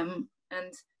 and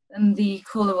then the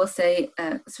caller will say,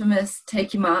 "Swimmers,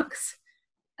 take your marks,"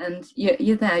 and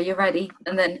you're there, you're ready,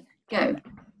 and then go.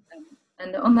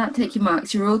 And on that take your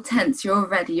marks, you're all tense, you're all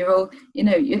ready, you're all,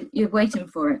 you're waiting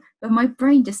for it. But my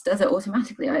brain just does it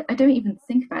automatically. I don't even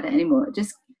think about it anymore. It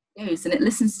just goes and it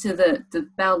listens to the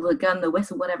bell, the gun, the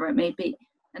whistle, whatever it may be.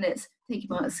 And it's take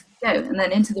your marks, go. And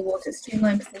then into the water,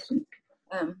 streamline position.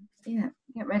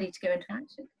 Get ready to go into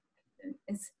action.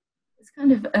 It's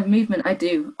kind of a movement I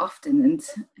do often, and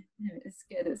it's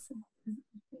good. It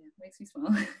makes me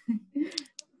smile.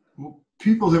 Well,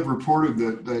 people have reported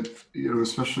that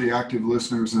especially active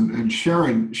listeners, and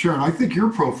Sharon, I think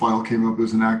your profile came up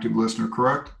as an active listener,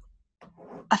 correct?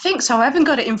 I think so. I haven't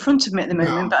got it in front of me at the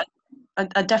moment, but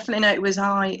I definitely know it was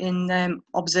high in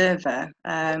observer.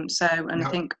 I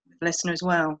think listener as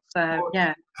well. So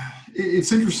yeah.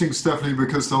 It's interesting, Stephanie,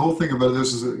 because the whole thing about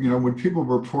this is that, when people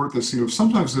report this,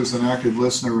 sometimes there's an active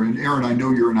listener, and Erin, I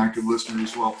know you're an active listener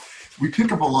as well. We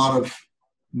pick up a lot of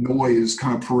noise,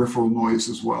 kind of peripheral noise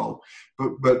as well.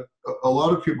 But a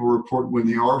lot of people report when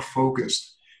they are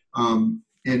focused, and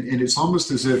it's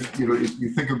almost as if, if you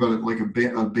think about it like a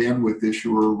bandwidth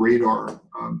issue or a radar,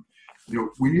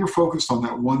 when you're focused on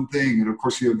that one thing, and of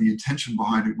course you have the intention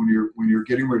behind it when you're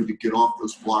getting ready to get off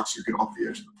those blocks or get off the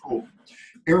edge of the pool.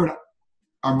 Erin,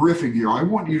 I'm riffing here. I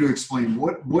want you to explain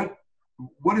what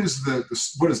is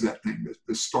that thing?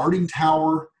 The starting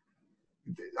tower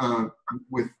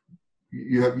with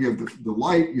you have the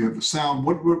light, you have the sound.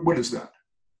 What is that?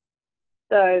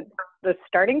 The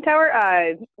starting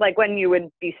tower, like when you would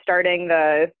be starting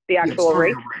the actual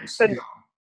race. So,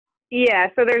 yeah.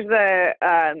 So there's the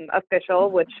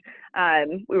official, which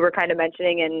we were kind of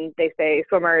mentioning, and they say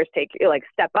swimmers take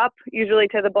step up usually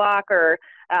to the block or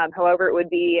however it would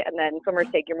be, and then swimmers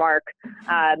take your mark,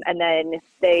 and then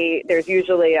there's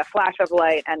usually a flash of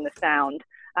light and the sound.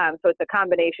 So it's a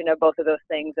combination of both of those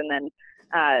things, and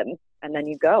then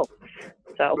you go.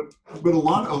 So, but a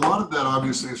lot of that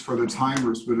obviously is for the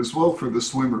timers, but as well for the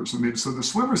swimmers. I mean, so the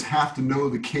swimmers have to know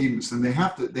the cadence, and they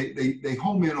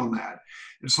home in on that.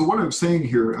 And so what I'm saying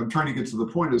here, I'm trying to get to the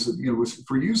point is that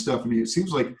for you, Stephanie, it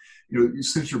seems like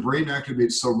since your brain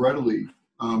activates so readily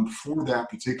for that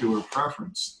particular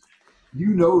preference,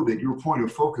 that your point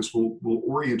of focus will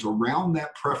orient around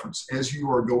that preference as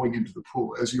you are going into the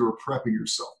pool, as you are prepping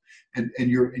yourself, and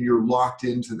you're locked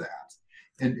into that.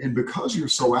 And because you're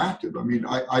so active, I mean,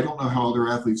 I don't know how other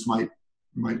athletes might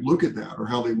look at that or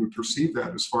how they would perceive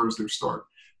that as far as their start.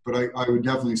 But I would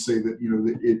definitely say that,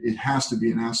 that it has to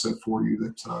be an asset for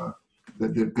you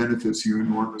that benefits you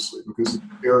enormously because it's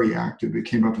very active. It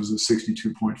came up as a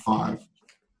 62.5.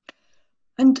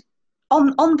 And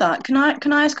on that, can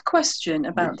I ask a question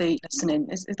about the listening?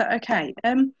 Is that okay?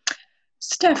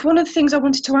 Steph, one of the things I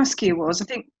wanted to ask you was, I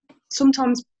think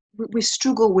sometimes we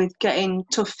struggle with getting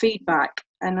tough feedback,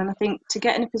 and I think to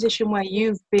get in a position where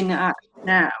you've been at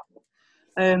now,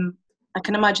 I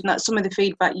can imagine that some of the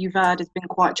feedback you've had has been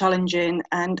quite challenging,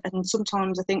 and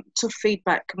sometimes I think tough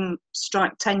feedback can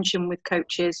strike tension with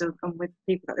coaches and with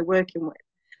people that they're working with.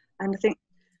 And I think,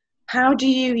 how do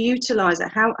you utilise it?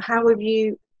 How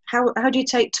do you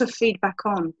take tough feedback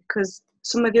on? Because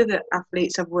some of the other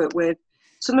athletes I've worked with,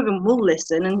 some of them will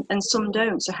listen and some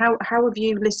don't. So how have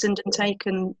you listened and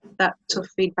taken that tough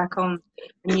feedback on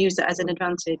and used it as an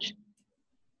advantage?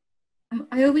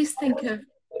 I always think that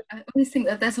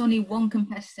there's only one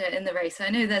competitor in the race. I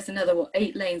know there's another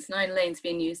 9 lanes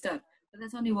being used up, but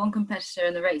there's only one competitor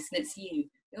in the race, and it's you.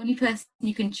 The only person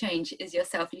you can change is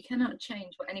yourself. You cannot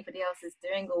change what anybody else is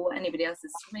doing or what anybody else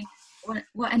is swimming, or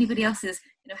what anybody else is,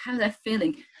 how they're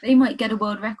feeling. They might get a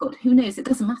world record. Who knows? It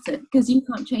doesn't matter, because you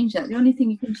can't change that. The only thing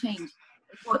you can change is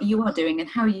what you are doing and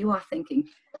how you are thinking.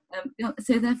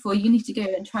 So therefore, you need to go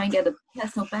and try and get a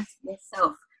personal best for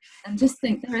yourself. And just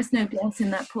think there is nobody else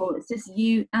in that pool. It's just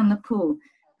you and the pool.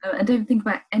 And don't think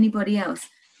about anybody else.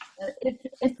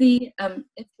 If the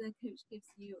coach gives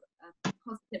you a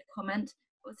positive comment,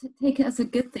 take it as a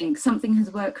good thing. Something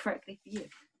has worked correctly for you.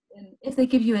 And if they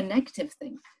give you a negative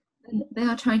thing, then they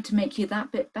are trying to make you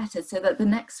that bit better, so that the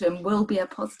next swim will be a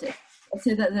positive,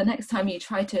 so that the next time you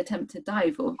try to attempt to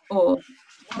dive or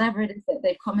whatever it is that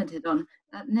they've commented on,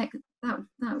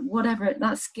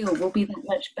 that skill will be that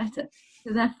much better.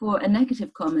 So therefore, a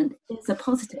negative comment is a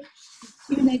positive.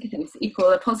 2 negatives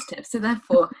equal a positive. So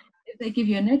therefore, if they give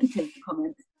you a negative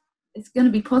comment, it's going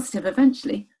to be positive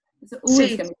eventually. It's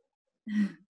always going to be.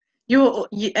 You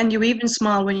even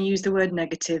smile when you use the word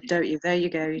negative, don't you? There you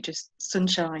go. You just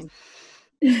sunshine.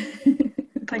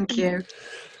 Thank you.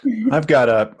 I've got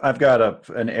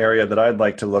an area that I'd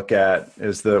like to look at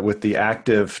is with the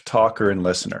active talker and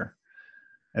listener.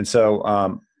 And so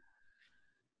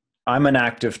I'm an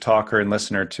active talker and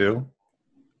listener too.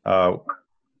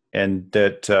 And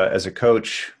that as a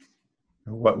coach,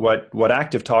 what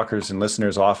active talkers and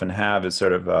listeners often have is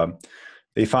sort of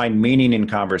they find meaning in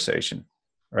conversation,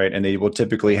 right? And they will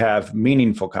typically have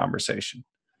meaningful conversation,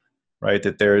 right?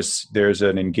 That there's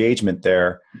an engagement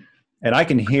there. And I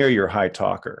can hear your high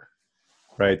talker,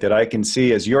 right? That I can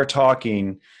see as you're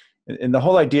talking. And the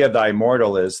whole idea of the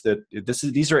immortal is that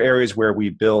these are areas where we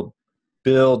build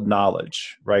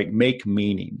knowledge, right? Make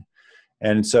meaning.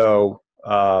 And so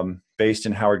based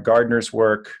in Howard Gardner's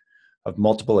work of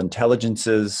multiple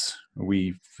intelligences,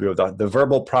 the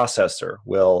verbal processor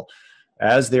will,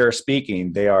 as they're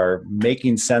speaking, they are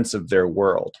making sense of their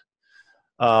world.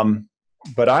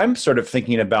 But I'm sort of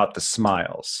thinking about the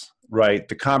smiles, right?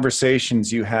 The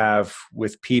conversations you have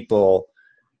with people.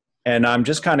 And I'm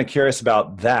just kind of curious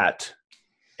about that.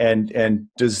 And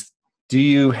do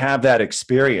you have that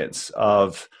experience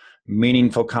of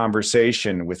meaningful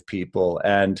conversation with people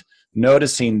and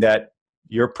noticing that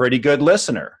you're a pretty good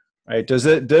listener, right? Do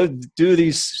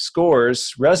these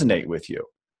scores resonate with you?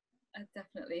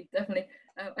 Definitely.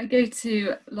 I go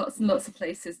to lots and lots of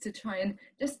places to try and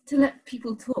just to let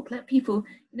people talk, let people,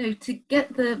 to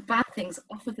get the bad things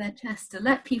off of their chest, to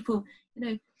let people,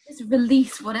 just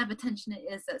release whatever tension it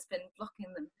is that's been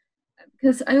blocking them.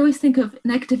 Because I always think of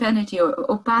negative energy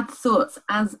or bad thoughts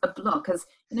as a block, as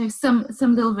some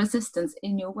little resistance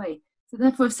in your way. So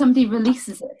therefore, if somebody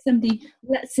releases it, if somebody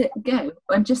lets it go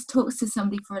and just talks to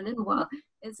somebody for a little while,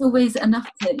 it's always enough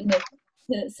to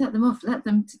to set them off, let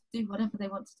them to do whatever they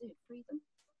want to do, free them.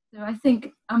 So I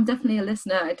think I'm definitely a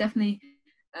listener. I definitely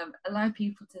allow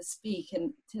people to speak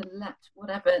and to let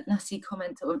whatever nasty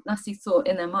comment or nasty thought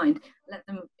in their mind, let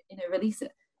them release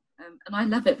it. And I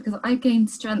love it because I gain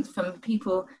strength from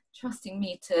people trusting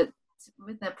me to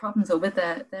with their problems or with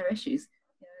their issues.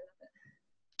 Yeah, I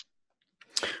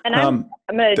love it. And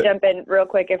I'm going to jump in real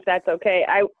quick if that's okay.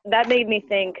 That made me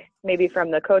think maybe from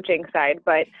the coaching side,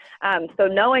 but so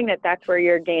knowing that that's where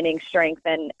you're gaining strength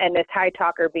and this high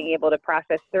talker being able to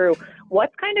process through,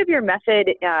 what's kind of your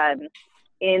method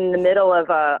in the middle of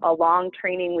a long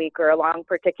training week or a long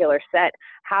particular set?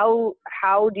 How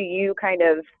do you kind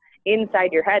of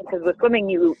inside your head, because with swimming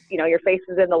your face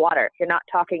is in the water, you're not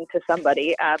talking to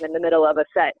somebody in the middle of a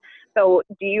set, so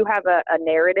do you have a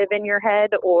narrative in your head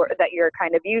or that you're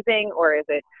kind of using, or is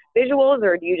it visuals,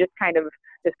 or do you just kind of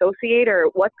dissociate, or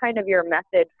what's kind of your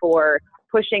method for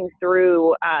pushing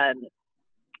through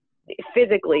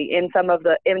physically in some of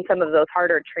those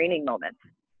harder training moments?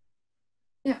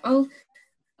 Yeah, I'll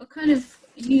kind of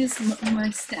use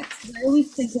my steps. I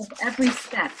always think of every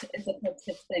step as a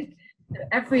positive thing.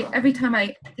 Every time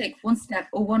I take one step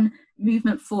or one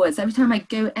movement forwards, every time I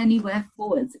go anywhere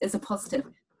forwards is a positive.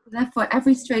 Therefore,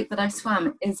 every stroke that I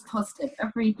swam is positive.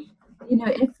 If we've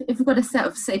got a set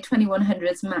of say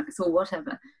 2100s max or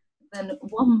whatever, then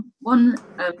one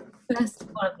first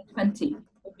one of the 20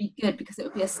 would be good because it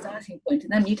would be a starting point,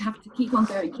 and then you'd have to keep on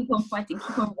going, keep on fighting,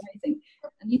 keep on rising,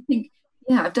 and you'd think,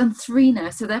 yeah, I've done 3 now,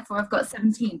 so therefore I've got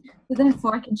 17. So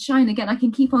therefore I can shine again. I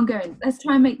can keep on going. Let's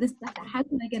try and make this better. How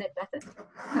can I get it better?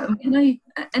 Can I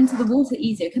enter the water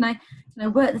easier? Can I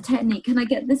work the technique? Can I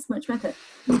get this much better?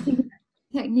 You think about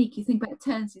technique, you think about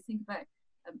turns, you think about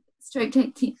stroke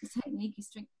technique, you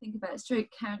think about stroke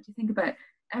count, you think about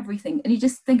everything. And you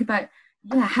just think about,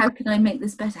 how can I make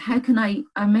this better? How can I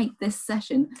make this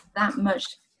session that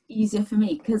much easier for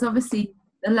me? Because obviously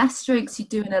the less strokes you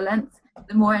do in a length,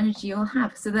 the more energy you'll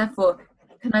have. So therefore,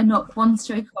 can I knock one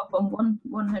stroke off on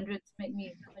 100 to make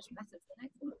me that much better for the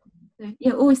next one? So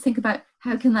yeah, always think about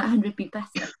how can that 100 be better.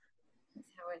 That's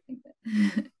how I think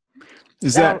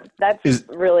that. That's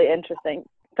really interesting.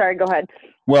 Sorry, go ahead.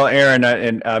 Well, Erin,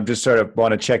 and I just sort of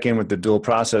want to check in with the dual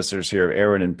processors here,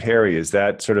 Erin and Perry. Is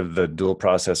that sort of the dual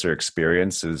processor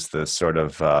experience? Is the sort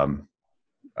of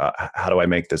how do I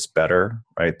make this better?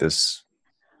 Right, this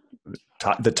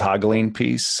the toggling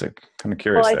piece. I'm kind of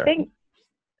curious. Well,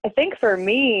 I think for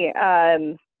me,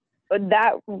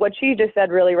 that what she just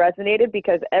said really resonated,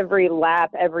 because every lap,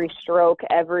 every stroke,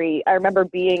 I remember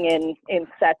being in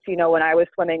sets, when I was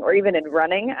swimming, or even in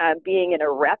running, being in a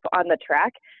rep on the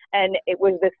track. And it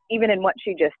was this, even in what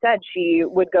she just said, she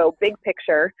would go big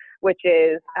picture, which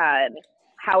is,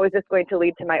 how is this going to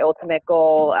lead to my ultimate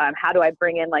goal? How do I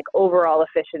bring in like overall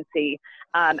efficiency?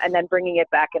 And then bringing it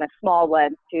back in a small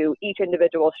lens to each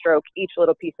individual stroke, each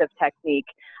little piece of technique,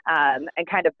 and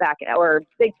kind of back, or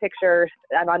big picture,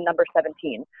 I'm on number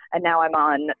 17, and now I'm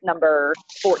on number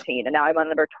 14, and now I'm on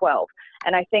number 12.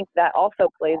 And I think that also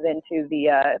plays into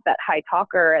the that high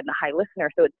talker and the high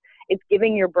listener. So it's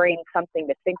giving your brain something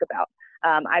to think about.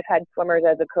 I've had swimmers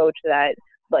as a coach that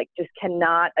just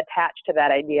cannot attach to that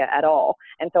idea at all.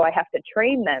 And so I have to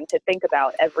train them to think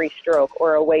about every stroke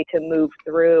or a way to move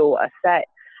through a set.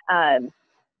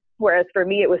 Whereas for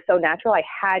me, it was so natural. I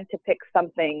had to pick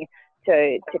something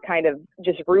to kind of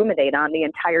just ruminate on the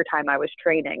entire time I was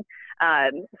training.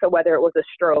 So whether it was a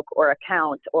stroke or a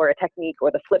count or a technique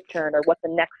or the flip turn or what the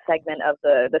next segment of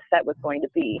the set was going to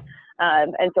be.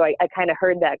 And so I kind of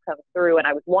heard that come through, and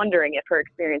I was wondering if her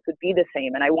experience would be the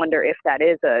same. And I wonder if that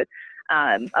is a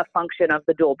function of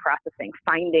the dual processing,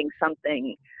 finding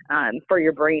something for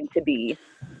your brain to be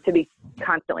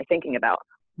constantly thinking about.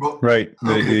 Well, right.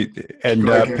 Okay.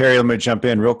 Perry, let me jump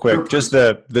in real quick. Just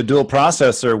the dual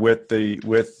processor with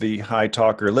the high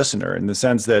talker listener, in the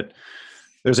sense that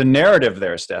there's a narrative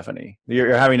there, Stephanie.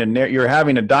 You're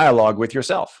having a dialogue with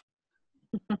yourself,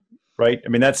 right? I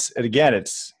mean, that's, again,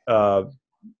 it's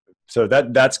so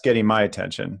that's getting my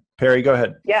attention. Perry, go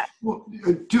ahead. Yeah. Well,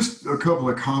 just a couple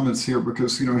of comments here,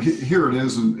 because here it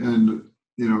is, and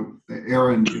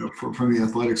Erin, from the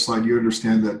athletic side, you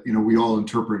understand that we all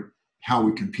interpret how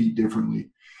we compete differently.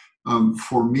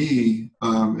 For me,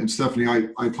 and Stephanie,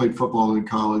 I played football in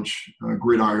college,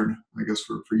 gridiron, I guess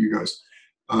for you guys,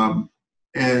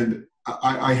 and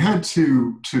I had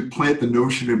to plant the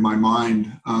notion in my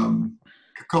mind,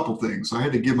 a couple things. I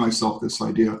had to give myself this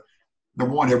idea.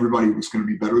 Number one, everybody was going to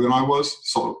be better than I was.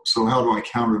 So how do I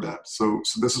counter that? So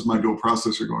this is my dual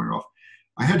processor going off.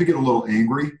 I had to get a little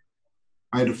angry.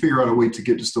 I had to figure out a way to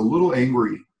get just a little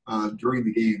angry during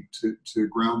the game to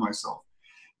ground myself.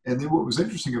 And then what was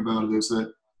interesting about it is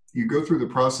that you go through the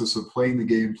process of playing the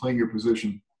game, playing your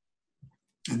position,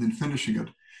 and then finishing it.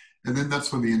 And then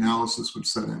that's when the analysis would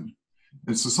set in.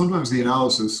 And so sometimes the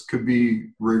analysis could be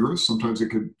rigorous. Sometimes it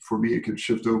could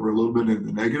shift over a little bit into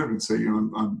the negative and say,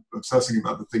 I'm obsessing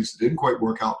about the things that didn't quite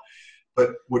work out.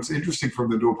 But what's interesting from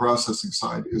the dual processing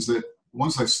side is that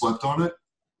once I slept on it,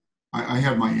 I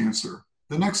had my answer.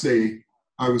 The next day,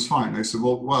 I was fine. I said,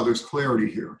 well, wow, there's clarity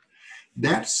here.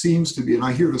 That seems to be, and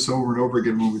I hear this over and over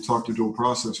again when we talk to dual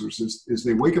processors, is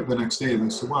they wake up the next day and they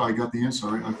say, wow, I got the answer.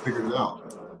 I figured it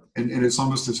out. And it's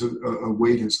almost as a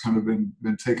weight has kind of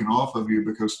been taken off of you,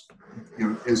 because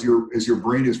as your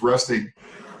brain is resting,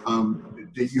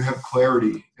 you have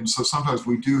clarity. And so sometimes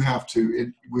we do have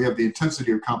we have the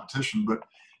intensity of competition, but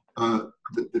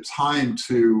the time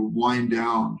to wind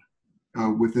down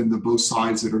within the both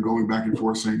sides that are going back and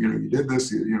forth saying, you did this,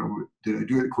 did I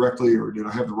do it correctly, or did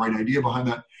I have the right idea behind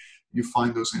that? You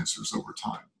find those answers over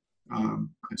time.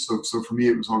 And so for me,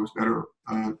 it was always better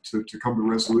to come to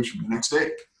resolution the next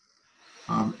day.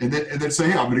 And then say,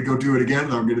 hey, I'm going to go do it again,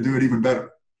 and I'm going to do it even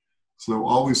better. So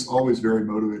always very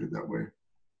motivated that way.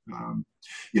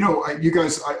 You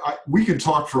guys, we can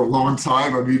talk for a long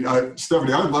time. I mean,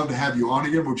 Stephanie, I'd love to have you on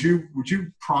again. Would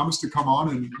you promise to come on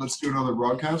and let's do another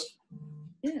broadcast?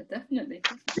 Yeah, definitely.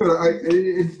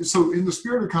 Good. So in the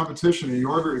spirit of competition, and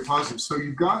you are very positive. So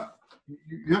you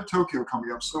have Tokyo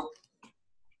coming up. So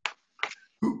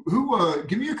who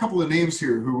give me a couple of names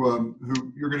here who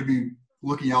you're going to be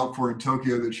looking out for in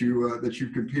Tokyo that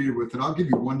you've competed with, and I'll give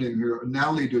you one name here.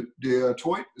 Natalie de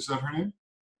Toit, is that her name?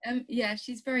 Yeah,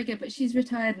 she's very good, but she's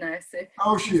retired now. So.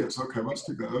 Oh, she is. Okay, that's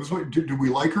too bad. I was wondering, did we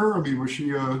like her? I mean, was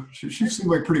she? She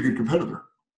seemed like a pretty good competitor.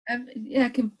 Yeah,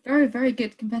 very, very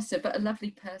good competitor, but a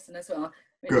lovely person as well.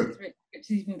 Good. Which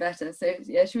is even better. So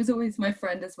yeah, she was always my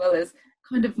friend as well as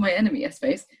kind of my enemy, I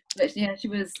suppose. But yeah, she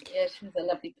was a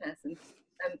lovely person.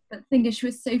 But the thing is, she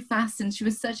was so fast, and she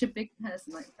was such a big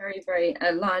person, like very, very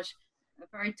large,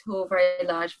 very tall, very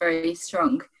large, very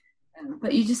strong.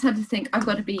 But you just had to think, I've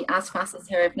got to be as fast as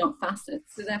her, if not faster.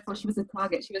 So therefore, she was a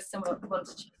target. She was someone I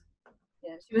wanted to.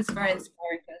 Yeah, she was a very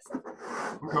inspiring person.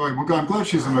 Okay, well, I'm glad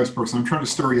she's a nice person. I'm trying to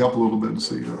stir you up a little bit and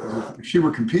see. If she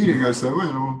were competing, I said,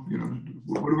 well,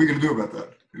 what are we going to do about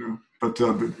that? But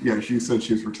yeah, she said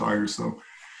she's retired. So,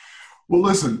 well,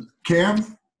 listen,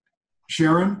 Cam,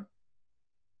 Sharon.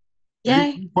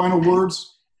 Yay. Final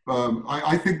words.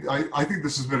 I think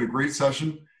this has been a great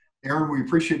session. Erin, we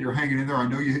appreciate your hanging in there. I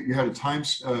know you had a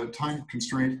time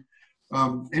constraint.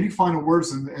 Any final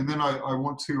words, and then I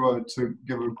want to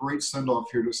give a great send off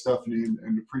here to Stephanie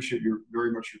and appreciate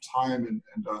very much your time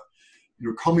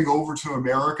and coming over to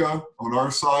America on our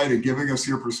side and giving us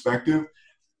your perspective.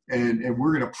 And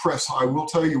we're going to press. I will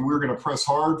tell you, we're going to press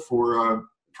hard for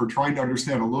trying to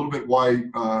understand a little bit why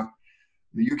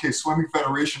the UK Swimming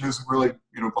Federation isn't really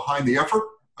behind the effort.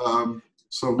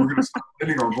 So we're going to start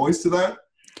getting our voice to that.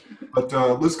 But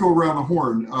let's go around the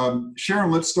horn. Sharon,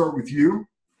 let's start with you.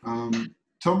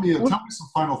 Tell me some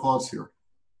final thoughts here.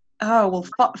 Oh,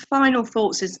 well, final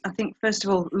thoughts is, I think, first of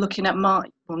all, looking at not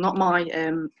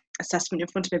my assessment in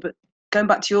front of me, but going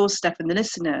back to yours, Steph, and the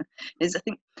listener, is I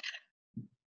think,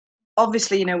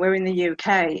 obviously, we're in the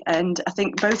UK, and I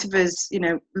think both of us,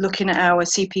 looking at our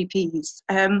CPPs,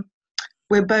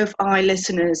 we're both eye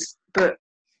listeners, but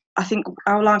I think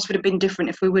our lives would have been different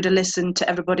if we would have listened to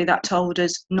everybody that told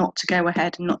us not to go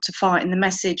ahead and not to fight. And the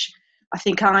message, I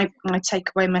think my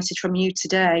takeaway message from you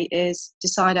today is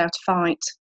decide how to fight,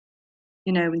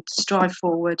 and strive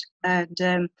forward. And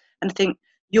I think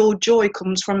your joy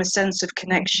comes from a sense of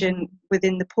connection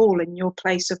within the pool, and your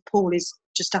place of pool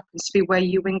just happens to be where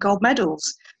you win gold medals.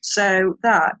 So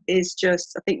that is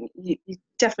just, I think you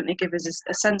definitely give us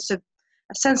a sense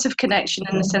of connection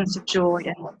and a sense of joy,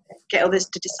 and get others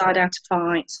to decide how to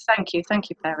fight. Thank you,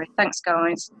 Perry. Thanks,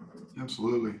 guys.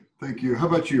 Absolutely, thank you. How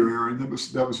about you, Erin?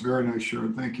 That was very nice,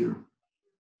 Sharon. Thank you.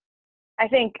 I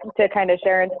think to kind of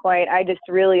Sharon's point, I just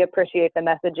really appreciate the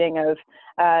messaging of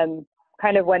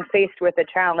kind of when faced with a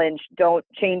challenge, don't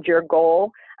change your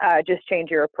goal, just change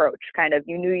your approach. Kind of,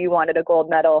 you knew you wanted a gold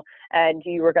medal and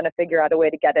you were going to figure out a way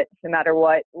to get it, no matter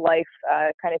what life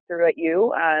kind of threw at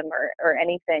you, or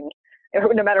anything,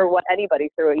 or no matter what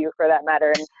anybody threw at you, for that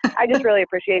matter. And I just really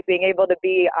appreciate being able to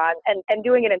be on and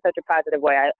doing it in such a positive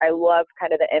way. I love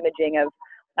kind of the imaging of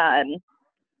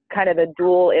kind of the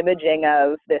dual imaging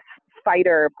of this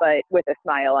fighter, but with a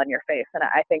smile on your face. And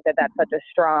I think that that's such a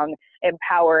strong,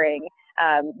 empowering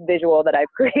visual that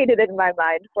I've created in my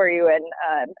mind for you,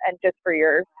 and just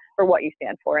for what you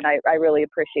stand for. And I really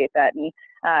appreciate that. And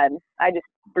I just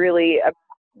really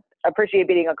appreciate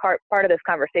being a part of this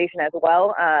conversation as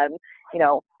well.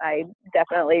 I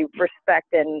definitely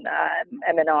respect and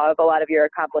am in awe of a lot of your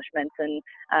accomplishments, and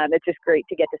it's just great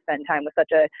to get to spend time with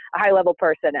such a high-level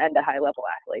person and a high-level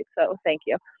athlete. So thank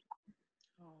you.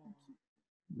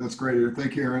 That's great.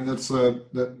 Thank you, Erin.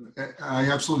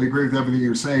 I absolutely agree with everything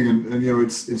you're saying, and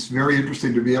it's very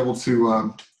interesting to be able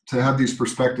to have these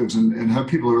perspectives and have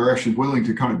people who are actually willing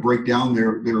to kind of break down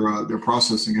their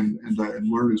processing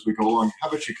and learn as we go along. How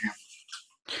about you, Cam?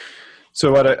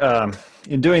 So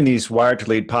in doing these Wired to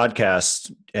Lead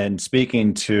podcasts and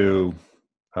speaking to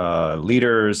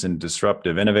leaders and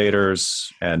disruptive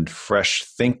innovators and fresh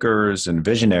thinkers and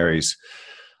visionaries,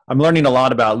 I'm learning a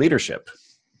lot about leadership.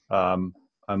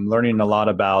 I'm learning a lot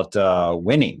about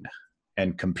winning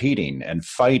and competing and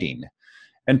fighting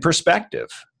and perspective,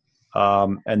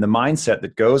 and the mindset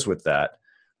that goes with that.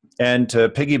 And to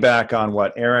piggyback on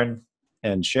what Erin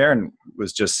and Sharon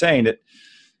was just saying,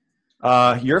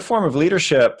 that your form of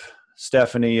leadership,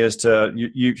 Stephanie, is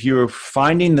you're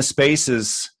finding the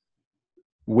spaces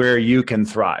where you can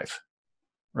thrive,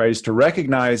 right? Is to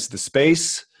recognize the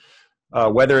space,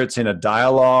 whether it's in a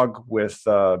dialogue with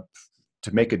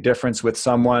to make a difference with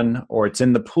someone, or it's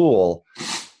in the pool.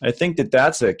 I think that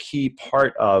that's a key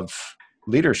part of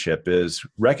leadership, is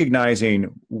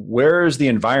recognizing where is the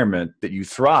environment that you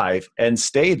thrive and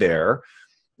stay there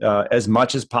as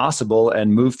much as possible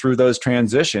and move through those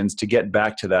transitions to get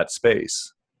back to that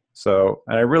space. So,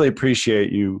 and I really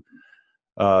appreciate you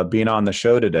being on the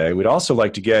show today. We'd also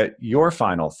like to get your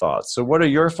final thoughts. So what are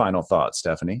your final thoughts,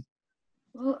 Stephanie?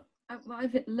 Well,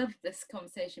 I've loved this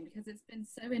conversation because it's been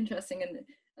so interesting, and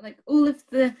like all of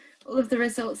the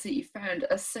results that you found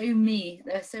are so me.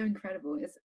 They're so incredible.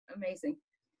 It's amazing.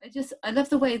 I love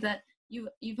the way that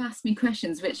you've asked me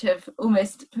questions which have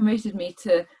almost promoted me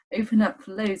to open up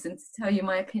loads and to tell you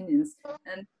my opinions.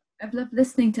 And I've loved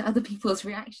listening to other people's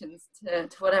reactions to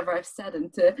whatever I've said,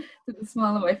 and to the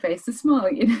smile on my face. The smile,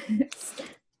 you know.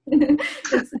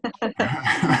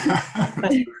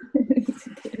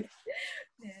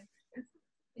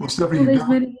 Well, Stephanie,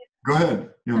 go ahead.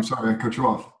 Yeah, I'm sorry, I cut you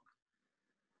off.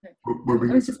 I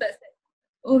was just about to say,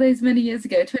 all those many years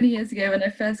ago, 20 years ago, when I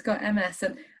first got MS,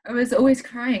 and I was always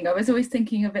crying. I was always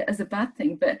thinking of it as a bad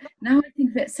thing, but now I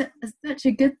think of it as such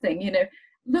a good thing. You know,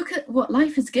 look at what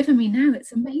life has given me now.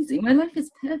 It's amazing. My life is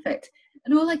perfect,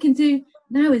 and all I can do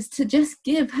now is to just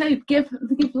give hope, give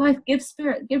life, give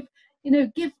spirit, give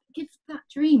that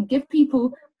dream, give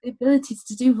people the abilities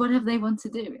to do whatever they want to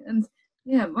do. And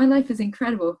yeah, my life is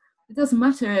incredible. It doesn't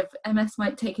matter if MS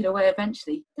might take it away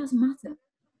eventually. It doesn't matter,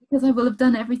 because I will have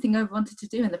done everything I wanted to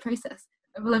do in the process.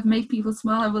 I will have made people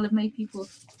smile. I will have made people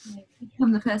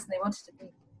become the person they wanted to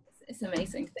be. It's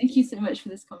amazing. Thank you so much for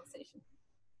this conversation.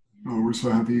 Oh, we're so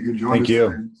happy you could join us. Thank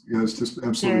you. Yeah, it's just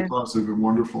absolutely positive and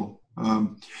wonderful.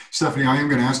 Stephanie, I am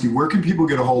going to ask you, where can people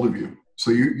get a hold of you?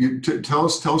 So tell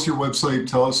us your website.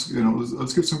 Tell us,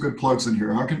 let's get some good plugs in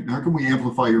here. How can we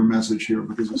amplify your message here,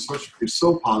 because it's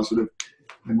so positive,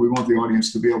 and we want the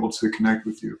audience to be able to connect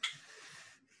with you.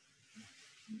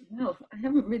 Well, I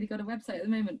haven't really got a website at the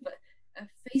moment, but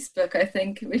Facebook, I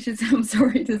think, which is, I'm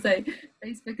sorry to say,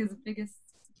 Facebook is the biggest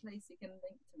place you can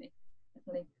link to me,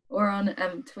 definitely, or on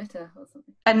Twitter or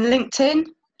something. And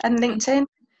LinkedIn.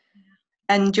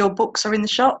 And your books are in the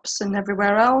shops and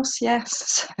everywhere else,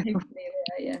 yes. Hopefully,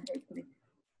 hopefully.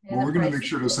 Yeah, well, we're going to make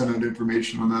sure to send out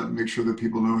information on that and make sure that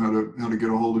people know how to get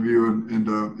a hold of you and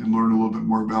learn a little bit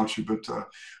more about you. But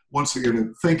once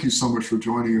again, thank you so much for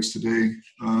joining us today.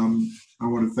 I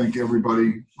want to thank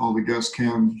everybody, all the guests,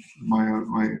 Cam,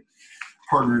 my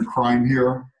partner in crime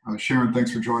here. Sharon,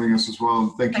 thanks for joining us as well.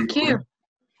 And thank you.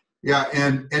 Yeah,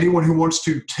 and anyone who wants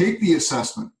to take the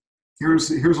assessment,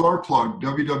 here's our plug,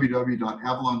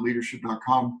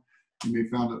 www.avalonleadership.com. You may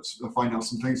find out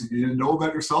some things that you didn't know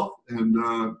about yourself, and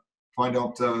find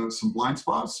out some blind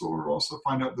spots, or also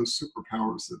find out those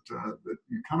superpowers that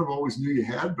you kind of always knew you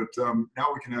had, but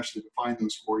now we can actually define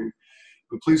those for you.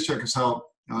 But please check us out.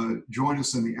 Join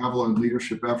us in the Avalon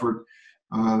Leadership effort.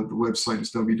 The website is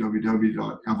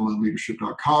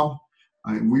www.avalonleadership.com.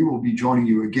 And we will be joining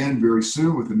you again very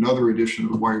soon with another edition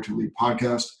of the Wired to Lead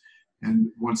podcast.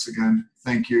 And once again,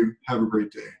 thank you. Have a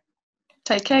great day.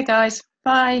 Take care, guys.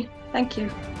 Bye. Thank you.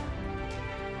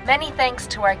 Many thanks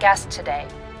to our guest today.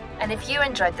 And if you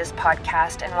enjoyed this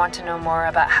podcast and want to know more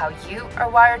about how you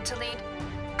are wired to lead,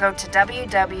 go to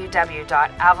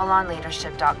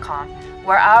www.avalonleadership.com,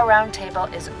 where our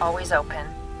roundtable is always open.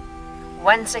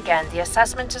 Once again, the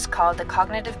assessment is called the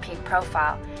Cognitive Peak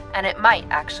Profile, and it might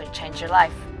actually change your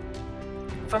life.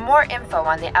 For more info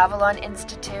on the Avalon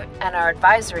Institute and our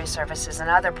advisory services and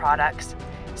other products,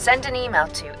 send an email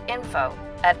to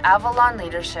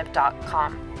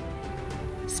info@avalonleadership.com.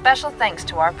 Special thanks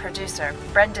to our producer,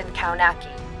 Brendan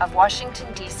Kaunaki of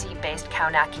Washington, D.C.-based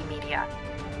Kaunaki Media.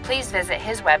 Please visit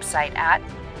his website at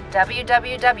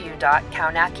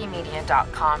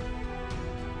www.kaunakimedia.com.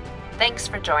 Thanks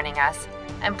for joining us,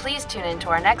 and please tune in to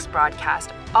our next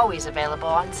broadcast, always available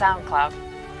on SoundCloud.